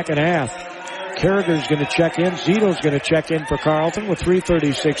kind of second half, Carragher's going to check in. Zito's going to check in for Carleton with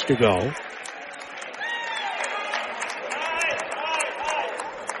 3:36 to go.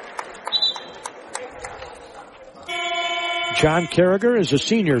 John Carragher is a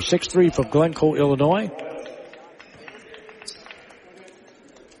senior, 6'3" from Glencoe, Illinois.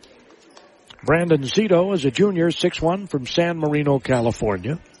 Brandon Zito is a junior, 6'1" from San Marino,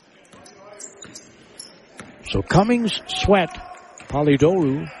 California. So Cummings, Sweat,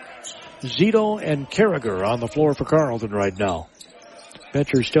 Polidorou, Zito, and Carragher on the floor for Carleton right now.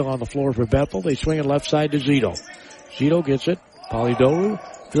 Betcher's still on the floor for Bethel. They swing it left side to Zito. Zito gets it. Polidorou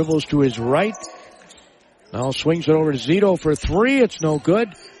dribbles to his right. Now swings it over to Zito for 3. It's no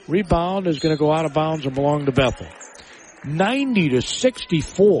good. Rebound is going to go out of bounds and belong to Bethel.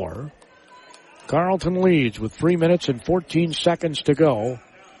 90-64. Carleton leads with 3 minutes and 14 seconds to go.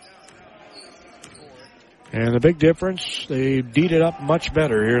 And the big difference, they beat it up much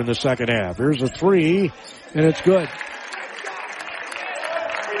better here in the second half. Here's a 3, and it's good.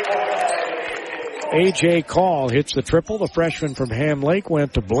 A.J. Call hits the triple. The freshman from Ham Lake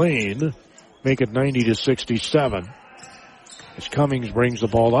went to Blaine. Make it 90-67. As Cummings brings the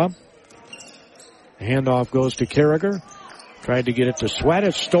ball up. Handoff goes to Carragher. Tried to get it to Sweat.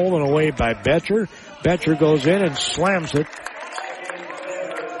 It's stolen away by Betcher. Betcher goes in and slams it.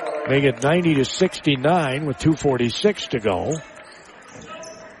 Make it 90-69 with 2:46 to go.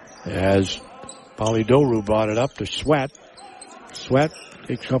 As Polidorou brought it up to Sweat. Sweat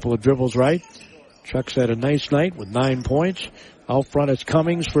takes a couple of dribbles right. Chuck's had a nice night with 9 points. Out front it's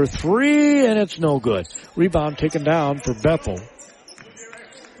Cummings for 3, and it's no good. Rebound taken down for Bethel.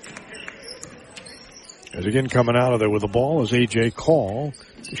 As again coming out of there with the ball is A.J. Call.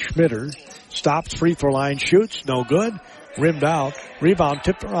 Schmitter stops, free throw line, shoots, no good. Rimmed out. Rebound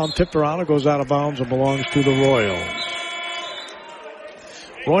tipped around, it goes out of bounds and belongs to the Royals.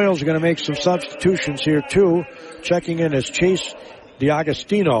 Royals are going to make some substitutions here too. Checking in is Chase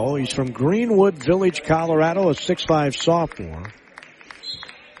DiAgostino. He's from Greenwood Village, Colorado, a 6'5" sophomore.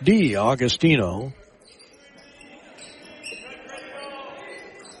 DiAgostino.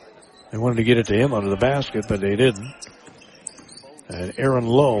 They wanted to get it to him under the basket, but they didn't. And Aaron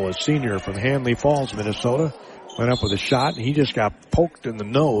Lowe, a senior from Hanley Falls, Minnesota, went up with a shot, and he just got poked in the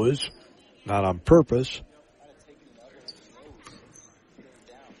nose, not on purpose.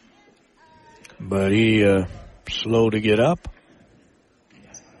 But he slow to get up.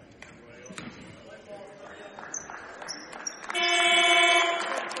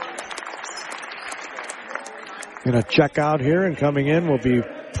 Going to check out here, and coming in will be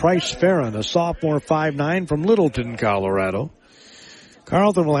Price Farron, a sophomore 5'9" from Littleton, Colorado.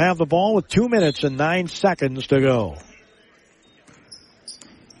 Carleton will have the ball with 2 minutes and 9 seconds to go.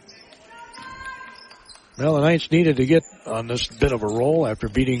 Well, the Knights needed to get on this bit of a roll after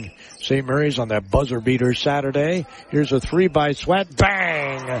beating St. Mary's on that buzzer beater Saturday. Here's a three by Sweat.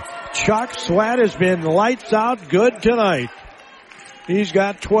 Bang! Chuck Sweat has been lights out good tonight. He's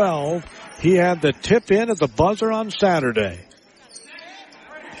got 12. He had the tip in at the buzzer on Saturday.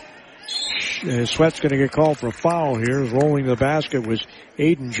 Sweat's going to get called for a foul here. Rolling the basket was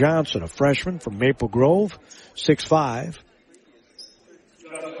Aiden Johnson, a freshman from Maple Grove, 6'5".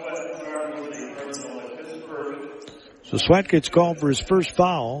 So Sweat gets called for his first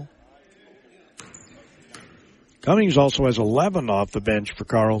foul. Cummings also has 11 off the bench for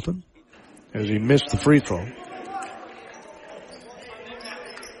Carleton as he missed the free throw.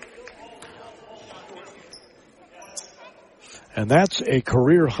 And that's a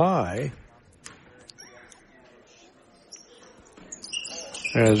career high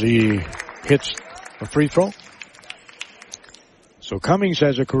as he hits a free throw. So Cummings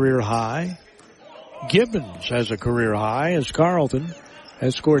has a career high. Gibbons has a career high as Carleton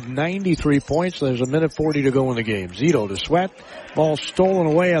has scored 93 points. There's a minute 40 to go in the game. Zito to Sweat. Ball stolen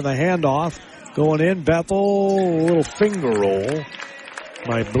away on the handoff. Going in, Bethel, a little finger roll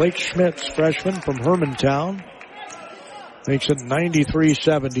by Blake Schmitz, freshman from Hermantown. Makes it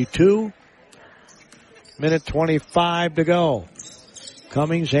 93-72. Minute 25 to go.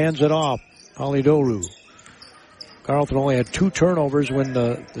 Cummings hands it off. Polidoru. Carleton only had 2 turnovers when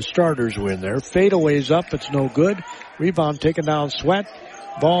the starters were in there. Fadeaway's up. It's no good. Rebound taken down Sweat.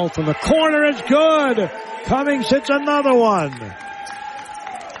 Ball from the corner is good. Cummings hits another one.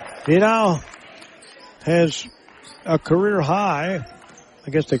 He now has a career high. I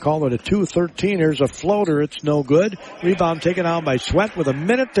guess they call it a 2-13. Here's a floater. It's no good. Rebound taken down by Sweat with a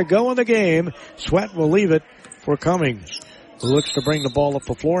minute to go in the game. Sweat will leave it for Cummings, who looks to bring the ball up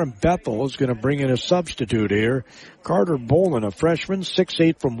the floor, and Bethel is going to bring in a substitute here. Carter Bolin, a freshman,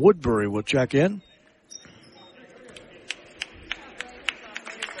 6'8" from Woodbury, will check in.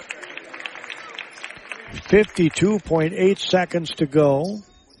 .8 seconds to go.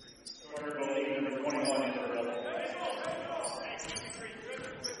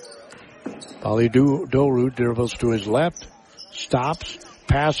 Polidoru dribbles to his left, stops,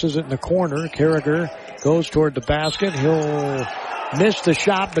 passes it in the corner. Carragher goes toward the basket. He'll miss the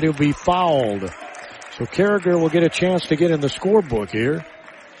shot, but he'll be fouled. So Carragher will get a chance to get in the scorebook here.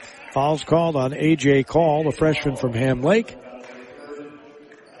 Foul's called on A.J. Call, the freshman from Ham Lake.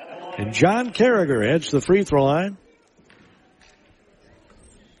 And John Carragher heads to the free throw line.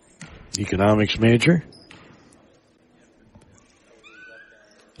 Economics major.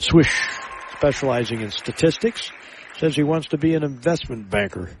 Swish, specializing in statistics, says he wants to be an investment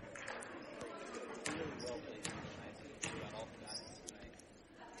banker.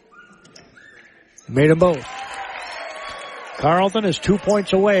 Made them both. Carleton is 2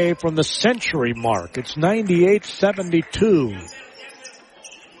 points away from the century mark. It's 98-72.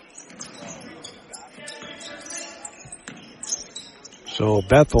 So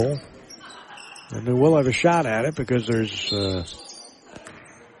Bethel, and they will have a shot at it because there's, I'm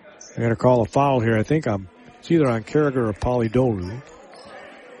going to call a foul here. I think it's either on Carragher or Polidoru.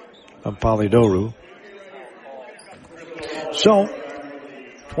 On Polidoru. So,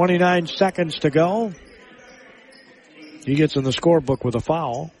 29 seconds to go. He gets in the scorebook with a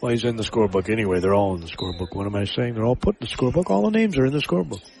foul. Well, he's in the scorebook anyway. They're all in the scorebook. What am I saying? They're all put in the scorebook. All the names are in the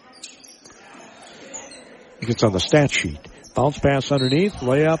scorebook. He gets on the stat sheet. Bounce pass underneath.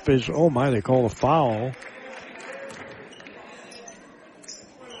 Layup is, oh my, they call a foul.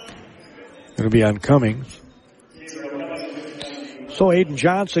 Going to be on Cummings. So Aiden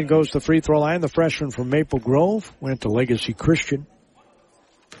Johnson goes to the free throw line. The freshman from Maple Grove went to Legacy Christian.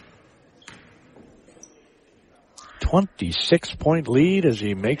 26-point lead as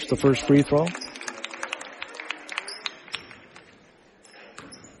he makes the first free throw.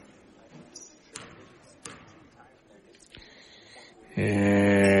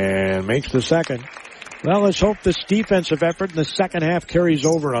 And makes the second. Well, let's hope this defensive effort in the second half carries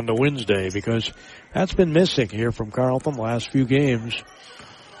over on the Wednesday, because that's been missing here from Carleton the last few games.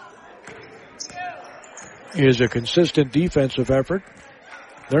 Is a consistent defensive effort.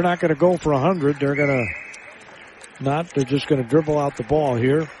 They're not going to go for 100. They're going to not. They're just going to dribble out the ball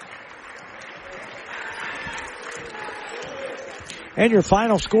here. And your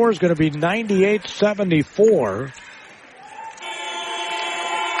final score is going to be 98-74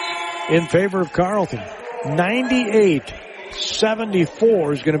 in favor of Carleton.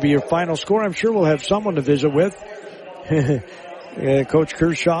 98-74 is going to be your final score. I'm sure we'll have someone to visit with Coach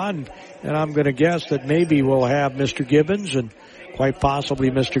Kershaw, and I'm going to guess that maybe we'll have Mr. Gibbons and quite possibly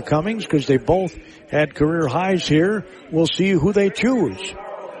Mr. Cummings, because they both had career highs here. We'll see who they choose.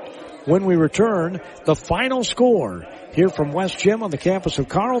 When we return, the final score here from West Gym on the campus of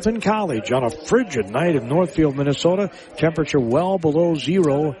Carleton College on a frigid night in Northfield, Minnesota. Temperature well below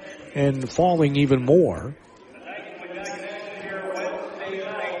zero and falling even more.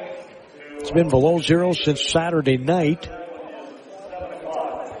 It's been below zero since Saturday night.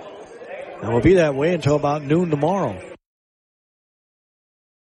 And it will be that way until about noon tomorrow.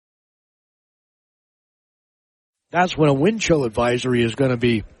 That's when a wind chill advisory is going to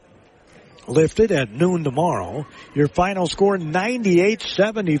be lifted at noon tomorrow. Your final score,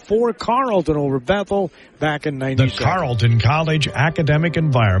 98-74, Carleton over Bethel back in 97. The Carleton College academic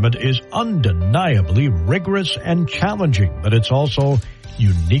environment is undeniably rigorous and challenging, but it's also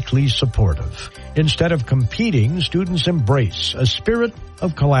uniquely supportive. Instead of competing, students embrace a spirit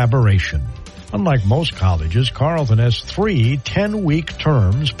of collaboration. Unlike most colleges, Carleton has 3 10-week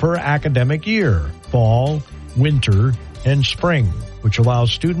terms per academic year: fall, winter, and spring, which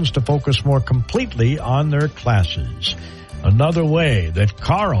allows students to focus more completely on their classes. Another way that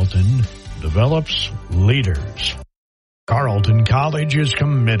Carleton develops leaders. Carleton College is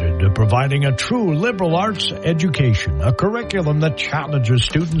committed to providing a true liberal arts education, a curriculum that challenges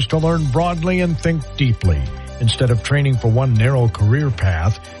students to learn broadly and think deeply. Instead of training for one narrow career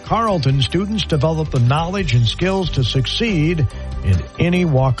path, Carleton students develop the knowledge and skills to succeed in any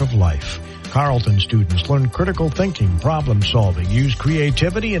walk of life. Carleton students learn critical thinking, problem solving, use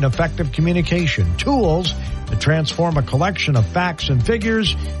creativity and effective communication, tools that transform a collection of facts and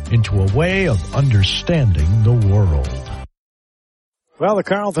figures into a way of understanding the world. Well, the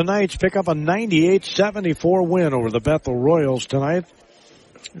Carleton Knights pick up a 98-74 win over the Bethel Royals tonight.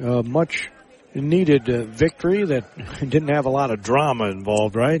 Much needed victory that didn't have a lot of drama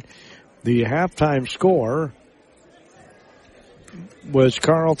involved, right? The halftime score was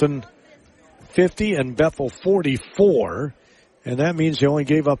Carleton 50 and Bethel 44, and that means they only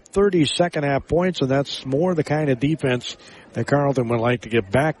gave up 30 second half points, and that's more the kind of defense that Carleton would like to get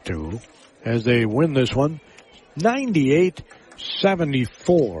back to as they win this one.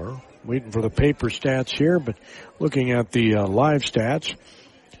 98-74. Waiting for the paper stats here, but looking at the live stats,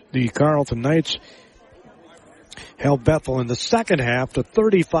 the Carleton Knights held Bethel in the second half to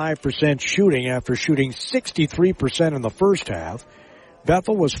 35% shooting after shooting 63% in the first half.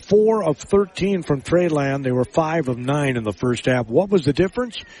 Bethel was 4 of 13 from trade land. They were 5 of 9 in the first half. What was the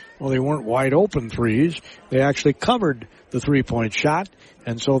difference? Well, they weren't wide open threes. They actually covered the 3-point shot,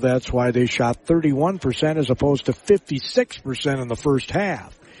 and so that's why they shot 31% as opposed to 56% in the first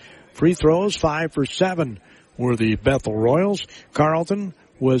half. Free throws, 5 for 7 were the Bethel Royals. Carleton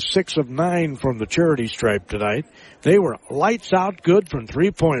was 6 of 9 from the charity stripe tonight. They were lights out good from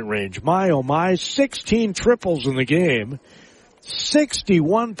 3-point range. My, oh my, 16 triples in the game.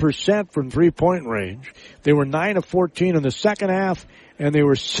 61% from 3-point range. They were 9 of 14 in the second half, and they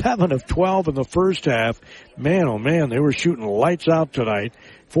were 7 of 12 in the first half. Man, oh man, they were shooting lights out tonight.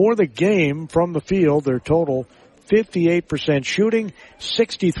 For the game from the field, their total 58% shooting,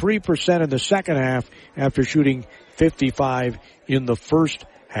 63% in the second half after shooting 55 in the first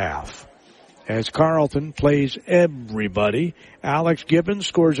half. As Carleton plays everybody, Alex Gibbons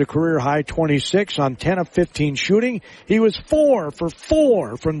scores a career-high 26 on 10 of 15 shooting. He was 4 for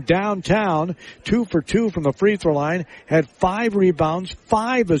 4 from downtown, 2 for 2 from the free throw line, had 5 rebounds,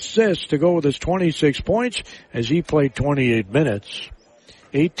 5 assists to go with his 26 points as he played 28 minutes.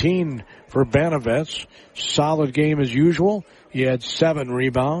 18 for Banavets, solid game as usual. He had 7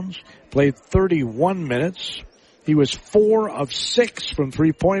 rebounds, played 31 minutes. He was 4 of 6 from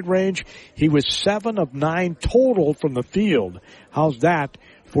 3-point range. He was 7 of 9 total from the field. How's that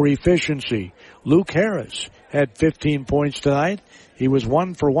for efficiency? Luke Harris had 15 points tonight. He was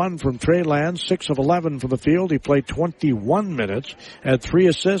 1 for 1 from trade land, 6 of 11 from the field. He played 21 minutes, had 3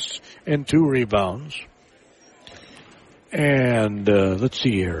 assists and 2 rebounds. And let's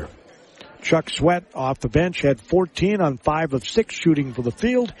see here. Chuck Sweat off the bench had 14 on 5 of 6 shooting for the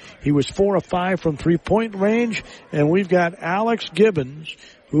field. He was 4 of 5 from 3-point range. And we've got Alex Gibbons,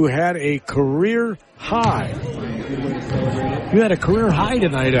 who had a career high. You had a career high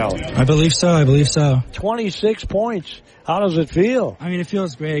tonight, Alex. I believe so. 26 points. How does it feel? I mean, it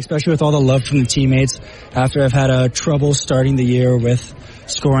feels great, especially with all the love from the teammates after I've had trouble starting the year with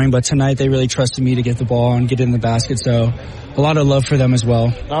scoring. But tonight they really trusted me to get the ball and get it in the basket. So a lot of love for them as well.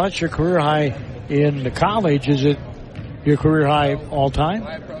 Now, that's your career high in the college. Is it your career high all time?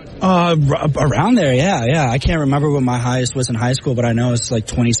 Around there, yeah. I can't remember what my highest was in high school, but I know it's like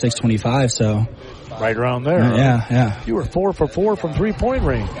 26, 25, so right around there. Yeah. You were 4 for 4 from 3-point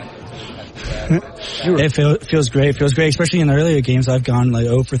range. It feels great. It feels great, especially in the earlier games. I've gone like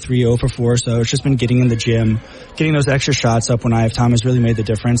 0 for 3, 0 for 4. So it's just been getting in the gym, getting those extra shots up when I have time has really made the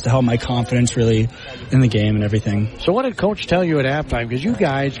difference to help my confidence really in the game and everything. So what did Coach tell you at halftime? Because you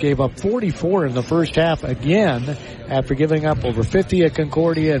guys gave up 44 in the first half again after giving up over 50 at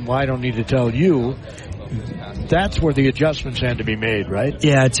Concordia. And I don't need to tell you, that's where the adjustments had to be made, right?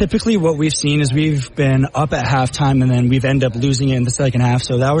 Yeah, typically what we've seen is we've been up at halftime and then we've ended up losing it in the second half.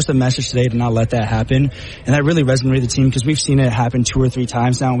 So that was the message today, to not let that happen. And that really resonated with the team because we've seen it happen 2 or 3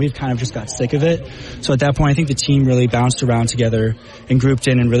 times now and we've kind of just got sick of it. So at that point, I think the team really bounced around together and grouped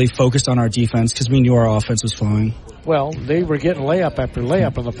in and really focused on our defense because we knew our offense was flowing. Well, they were getting layup after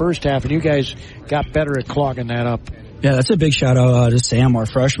layup in the first half, and you guys got better at clogging that up. Yeah, that's a big shout out to Sam, our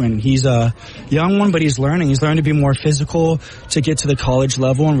freshman. He's a young one, but he's learning. He's learning to be more physical to get to the college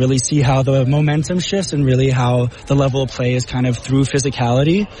level and really see how the momentum shifts and really how the level of play is kind of through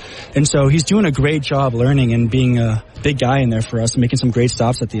physicality. And so he's doing a great job learning and being a big guy in there for us and making some great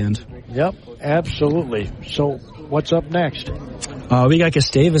stops at the end. Yep, absolutely. So what's up next? We got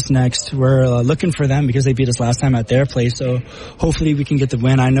Gustavus next. We're looking for them because they beat us last time at their place. So hopefully we can get the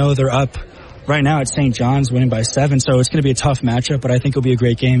win. I know they're up right now at St. John's, winning by 7, so it's going to be a tough matchup, but I think it'll be a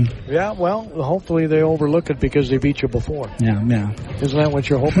great game. Yeah, well, hopefully they overlook it because they beat you before. Yeah. Isn't that what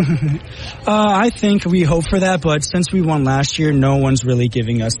you're hoping? I think we hope for that, but since we won last year, no one's really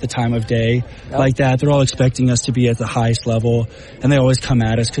giving us the time of day like that. They're all expecting us to be at the highest level, and they always come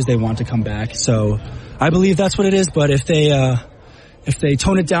at us because they want to come back. So I believe that's what it is, but if they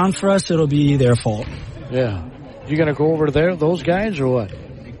tone it down for us, it'll be their fault. Yeah. You going to go over there, those guys, or what?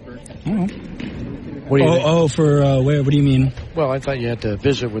 I don't know. What do you think? For where? What do you mean? Well, I thought you had to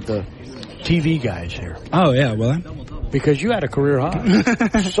visit with the TV guys here. Oh, yeah, well. Because you had a career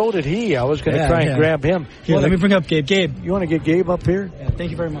high. So did he. I was going to try and grab him. Here, let me bring up Gabe. Gabe. You want to get Gabe up here? Yeah,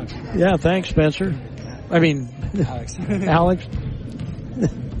 thank you very much. Yeah, thanks, Spencer. I mean, Alex.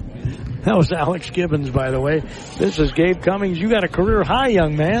 That was Alex Gibbons, by the way. This is Gabe Cummings. You got a career high,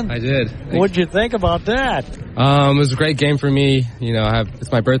 young man. I did. What'd you think about that? It was a great game for me. You know,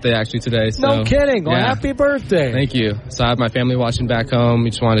 it's my birthday actually today. So, no kidding. Well, happy birthday. Thank you. So I have my family watching back home. We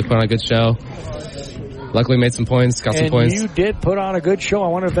just wanted to put on a good show. Luckily made some points, got some points. And you did put on a good show. I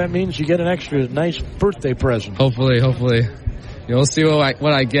wonder if that means you get an extra nice birthday present. Hopefully. You know, we'll see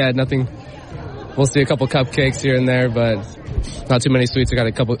what I get. Nothing. We'll see a couple cupcakes here and there, but not too many sweets. I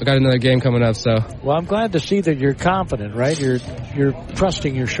got another game coming up, so. Well, I'm glad to see that you're confident, right? You're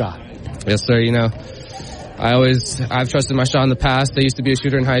trusting your shot. Yes, sir. You know, I've trusted my shot in the past. I used to be a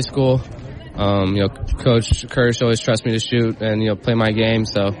shooter in high school. You know, Coach Kirsch always trusts me to shoot and, you know, play my game.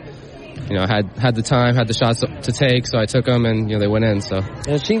 So, you know, had the time, had the shots to take, so I took them and, you know, they went in. So.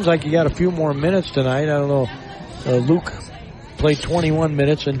 And it seems like you got a few more minutes tonight. I don't know. Luke played 21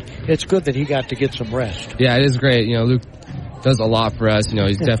 minutes, and it's good that he got to get some rest. Yeah, it is great. You know, Luke does a lot for us. You know,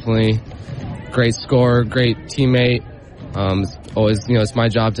 he's definitely a great scorer, great teammate. Always, you know, it's my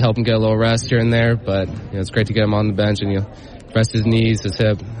job to help him get a little rest here and there, but, you know, it's great to get him on the bench and, you know, rest his knees, his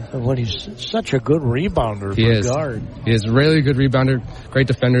hip. Well, he's such a good rebounder for a guard. He is a really good rebounder, great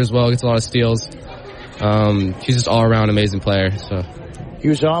defender as well, gets a lot of steals. He's just all-around amazing player. So he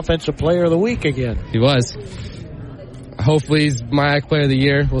was the offensive player of the week again. He was. Hopefully he's MIAC player of the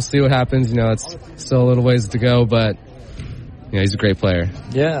year. We'll see what happens. You know, it's still a little ways to go, but, you know, he's a great player.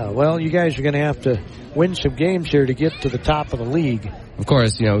 Yeah, well, you guys are going to have to win some games here to get to the top of the league. Of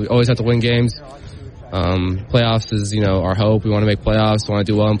course, you know, we always have to win games. Playoffs is, you know, our hope. We want to make playoffs. We want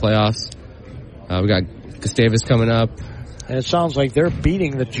to do well in playoffs. We got Gustavus coming up. And it sounds like they're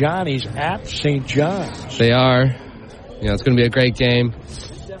beating the Johnnies at St. John's. They are. You know, it's going to be a great game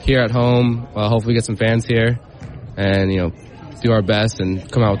here at home. Hopefully get some fans here and, you know, do our best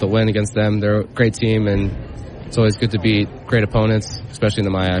and come out with a win against them. They're a great team, and it's always good to beat great opponents, especially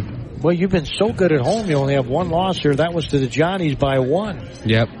in the MIAC. Well, you've been so good at home. You only have one loss here. That was to the Johnnies by 1.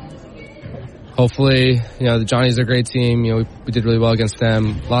 Yep. Hopefully, you know, the Johnnies are a great team. You know, we did really well against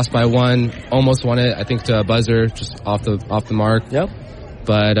them. Lost by 1, almost won it, I think, to a buzzer, just off the mark. Yep.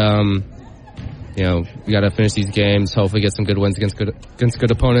 But, you know, we got to finish these games, hopefully get some good wins against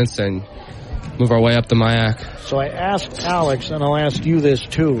good opponents and move our way up the MIAC. So I asked Alex, and I'll ask you this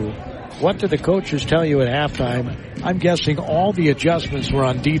too. What did the coaches tell you at halftime? I'm guessing all the adjustments were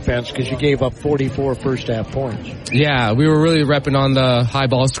on defense because you gave up 44 first-half points. Yeah, we were really repping on the high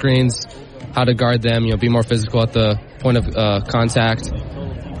ball screens, how to guard them, you know, be more physical at the point of contact,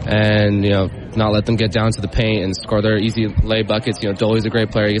 and, you know, not let them get down to the paint and score their easy lay buckets. You know, Dolly's a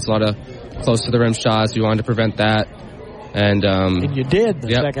great player. He gets a lot of close-to-the-rim shots. We wanted to prevent that. And you did in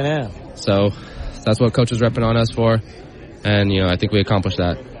the second half. So That's what Coach is repping on us for, and I think we accomplished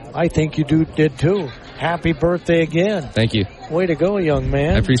that. I think you did too. Happy birthday again. Thank you. Way to go, young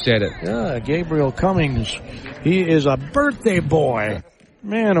man. I appreciate it. Yeah, Gabriel Cummings. He is a birthday boy.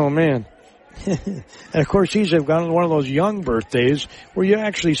 Man, oh man. And of course, he's got one of those young birthdays where you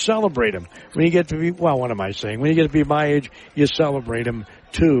actually celebrate him. When you get to be, what am I saying? When you get to be my age, you celebrate him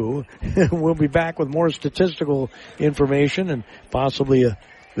too. We'll be back with more statistical information and possibly a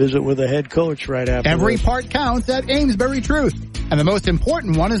visit with the head coach right after Every this. part counts at Amesbury Truth. And the most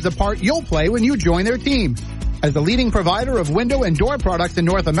important one is the part you'll play when you join their team. As the leading provider of window and door products in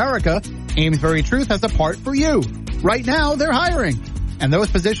North America, Amesbury Truth has a part for you. Right now, they're hiring. And those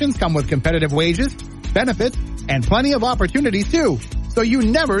positions come with competitive wages, benefits, and plenty of opportunities too. So you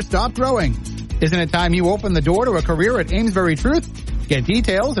never stop growing. Isn't it time you open the door to a career at Amesbury Truth? Get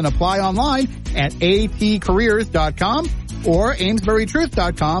details and apply online at atcareers.com or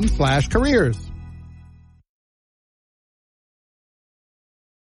amesburytruth.com/careers.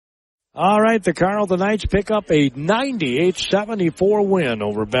 All right, the Carleton Knights pick up a 98-74 win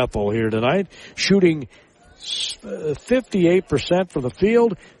over Bethel here tonight, shooting 58% from the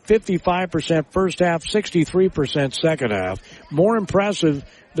field, 55% first half, 63% second half. More impressive,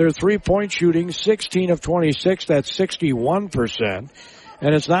 their three-point shooting, 16 of 26, that's 61%.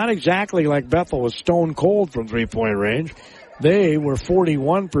 And it's not exactly like Bethel was stone cold from three-point range. They were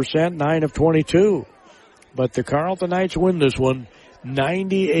 41%, 9 of 22. But the Carleton Knights win this one,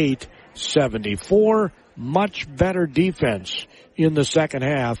 98-74. Much better defense in the second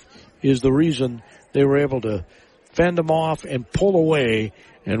half is the reason they were able to fend them off and pull away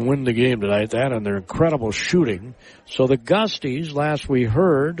and win the game tonight. That and their incredible shooting. So the Gusties, last we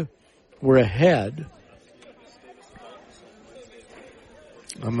heard, were ahead.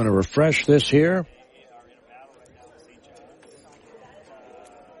 I'm going to refresh this here.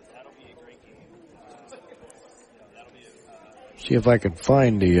 See if I can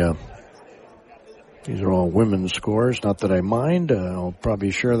find the, these are all women's scores. Not that I mind. I'll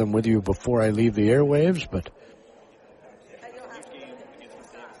probably share them with you before I leave the airwaves, but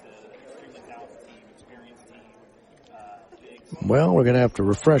well, we're going to have to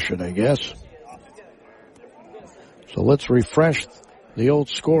refresh it, I guess. So let's refresh the old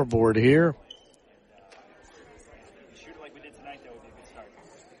scoreboard here.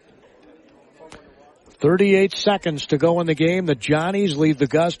 .38 seconds to go in the game. The Johnnies lead the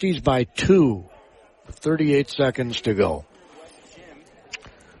Gusties by 2. 38 seconds to go.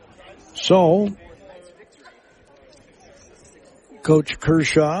 So, Coach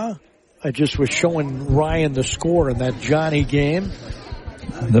Kershaw, I just was showing Ryan the score in that Johnny game.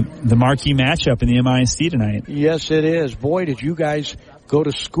 The marquee matchup in the MISC tonight. Yes, it is. Boy, did you guys go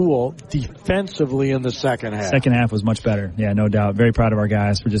to school defensively in the second half. Second half was much better. Yeah, no doubt. Very proud of our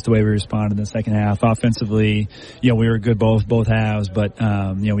guys for just the way we responded in the second half. Offensively, we were good both halves, but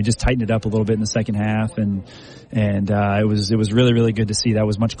we just tightened it up a little bit in the second half, and it was really, really good to see. That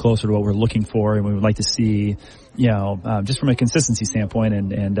was much closer to what we're looking for, and we would like to see, just from a consistency standpoint,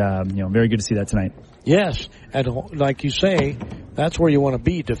 and very good to see that tonight. Yes, and like you say, that's where you want to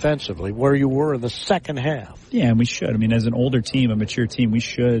be defensively, where you were in the second half. Yeah, and we should. I mean, as an older team, a mature team, we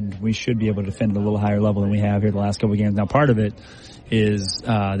should be able to defend at a little higher level than we have here the last couple of games. Now, part of it is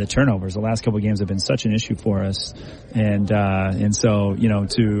the turnovers. The last couple of games have been such an issue for us, and so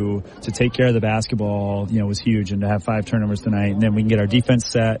to take care of the basketball was huge, and to have 5 turnovers tonight, and then we can get our defense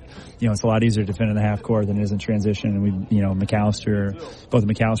set. It's a lot easier to defend in the half court than it is in transition. And we McAllister, both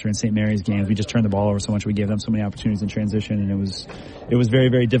the McAllister and St. Mary's games, we just turned the ball over so much. We gave them so many opportunities in transition, and it was very,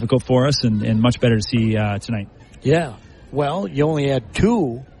 very difficult for us, and much better to see tonight. Yeah, well, you only had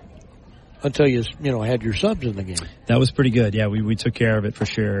 2. Until you had your subs in the game. That was pretty good. Yeah, we took care of it for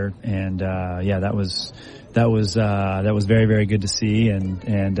sure, and that was very, very good to see,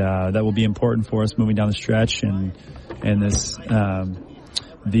 and that will be important for us moving down the stretch, and this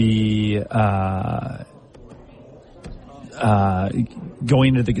going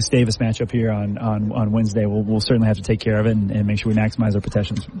into the Gustavus matchup here on Wednesday, we'll certainly have to take care of it and make sure we maximize our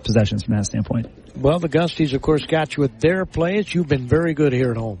possessions from that standpoint. Well, the Gusties, of course, got you at their place. You've been very good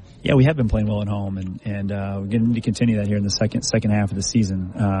here at home. Yeah, we have been playing well at home, and we're going to continue that here in the second half of the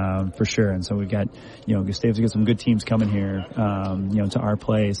season for sure. And so we've got Gustavus got some good teams coming here to our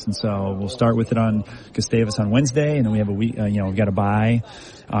place, and so we'll start with it on Gustavus on Wednesday, and then we have a week. We've got a bye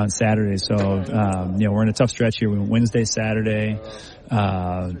on Saturday, so we're in a tough stretch here. We went Wednesday, Saturday.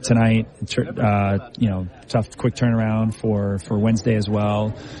 Tonight, tough, quick turnaround for Wednesday as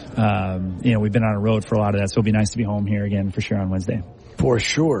well. We've been on a road for a lot of that, so it'll be nice to be home here again for sure on Wednesday. For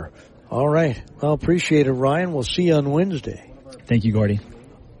sure. All right. Well, appreciate it, Ryan. We'll see you on Wednesday. Thank you, Gordy.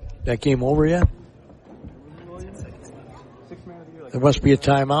 That game over yet? There must be a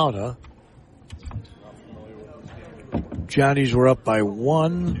timeout, huh? Johnnies were up by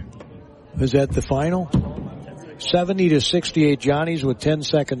 1. Is that the final? 70-68 Johnnies with 10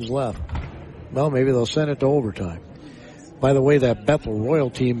 seconds left. Well, maybe they'll send it to overtime. By the way, that Bethel Royal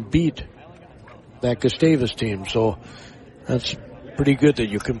team beat that Gustavus team, so that's pretty good that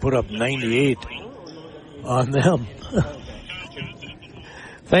you can put up 98 on them.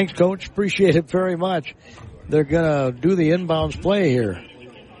 Thanks, Coach. Appreciate it very much. They're going to do the inbounds play here.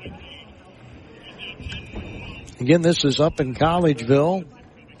 Again, this is up in Collegeville.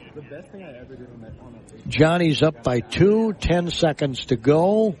 Johnny's up by 2, 10 seconds to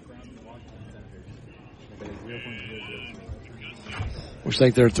go. Looks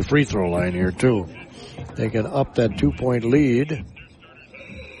like they're at the free throw line here, too. They can up that 2-point lead.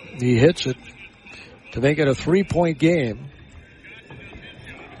 He hits it to make it a 3-point game.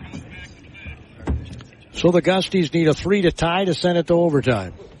 So the Gusties need a 3 to tie to send it to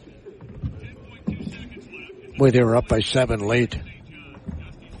overtime. Boy, they were up by 7 late.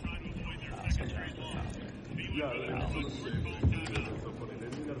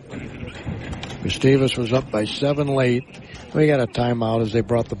 Gustavus was up by 7 late. We got a timeout as they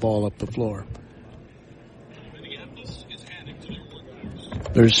brought the ball up the floor.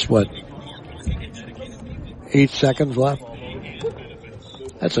 There's, 8 seconds left?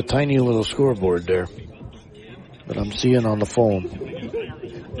 That's a tiny little scoreboard there that I'm seeing on the phone.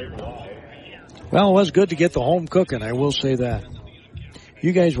 Well, it was good to get the home cooking, I will say that.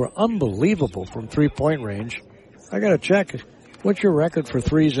 You guys were unbelievable from 3-point range. I got to check. What's your record for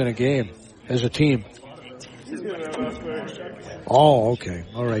threes in a game as a team? Oh, okay.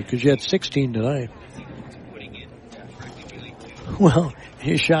 All right, because you had 16 tonight. Well,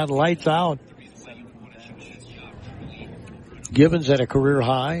 you shot lights out. Gibbons at a career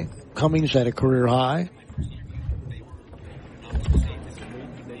high. Cummings at a career high.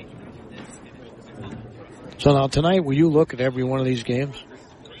 So now tonight, will you look at every one of these games?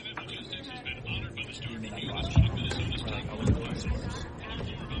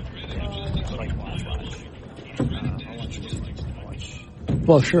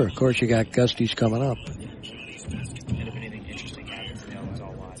 Well, sure. Of course, you got Gusties coming up. And if anything interesting happens in the others,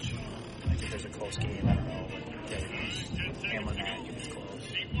 I'll watch. Like if there's a close game, I don't know. Hammer that, if it's close.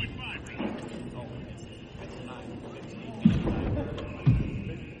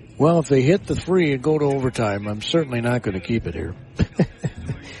 Well, if they hit the 3 and go to overtime, I'm certainly not going to keep it here.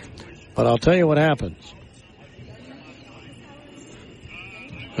 But I'll tell you what happens.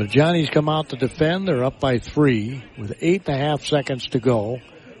 The Johnnies come out to defend. They're up by 3 with 8.5 seconds to go.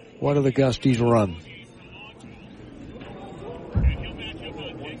 What do the Gusties run?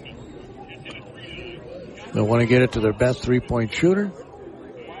 They want to get it to their best 3-point shooter.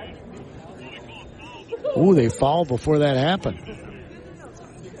 Ooh, they fouled before that happened.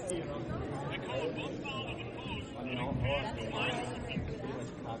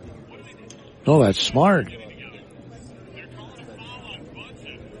 Oh, that's smart.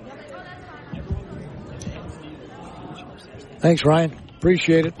 Thanks, Ryan.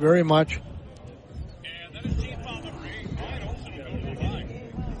 Appreciate it very much.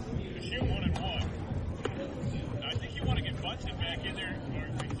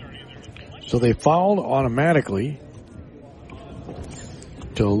 So they fouled automatically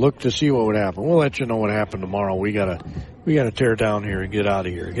to look to see what would happen. We'll let you know what happened tomorrow. We gotta tear down here and get out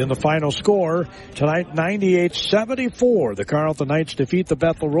of here. Again, the final score tonight, 98-74. The Carleton Knights defeat the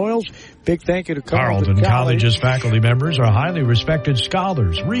Bethel Royals. Big thank you to Carleton College's faculty members are highly respected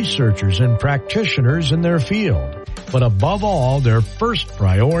scholars, researchers, and practitioners in their field. But above all, their first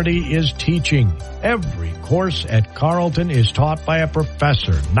priority is teaching. Every course at Carleton is taught by a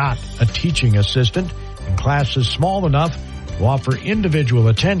professor, not a teaching assistant, and classes small enough to offer individual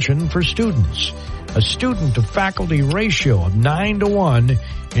attention for students. A student-to-faculty ratio of 9-to-1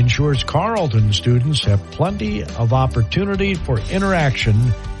 ensures Carleton students have plenty of opportunity for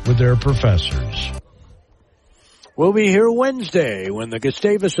interaction with their professors. We'll be here Wednesday when the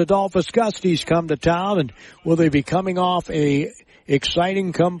Gustavus Adolphus Gusties come to town, and will they be coming off a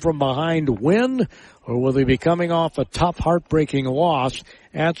exciting come-from-behind win, or will they be coming off a tough, heartbreaking loss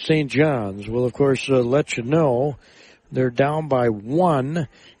at St. John's? We'll, of course, let you know. They're down by 1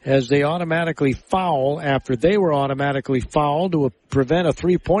 as they automatically foul after they were automatically fouled to prevent a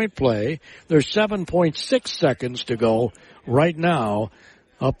 3-point play. There's 7.6 seconds to go right now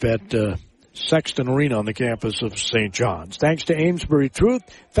up at Sexton Arena on the campus of St. John's. Thanks to Amesbury Truth,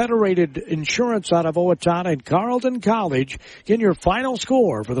 Federated Insurance out of Owatonna, and Carleton College. Get your final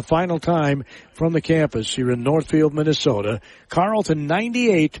score for the final time from the campus here in Northfield, Minnesota. Carleton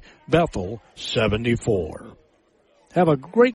 98, Bethel 74. Have a great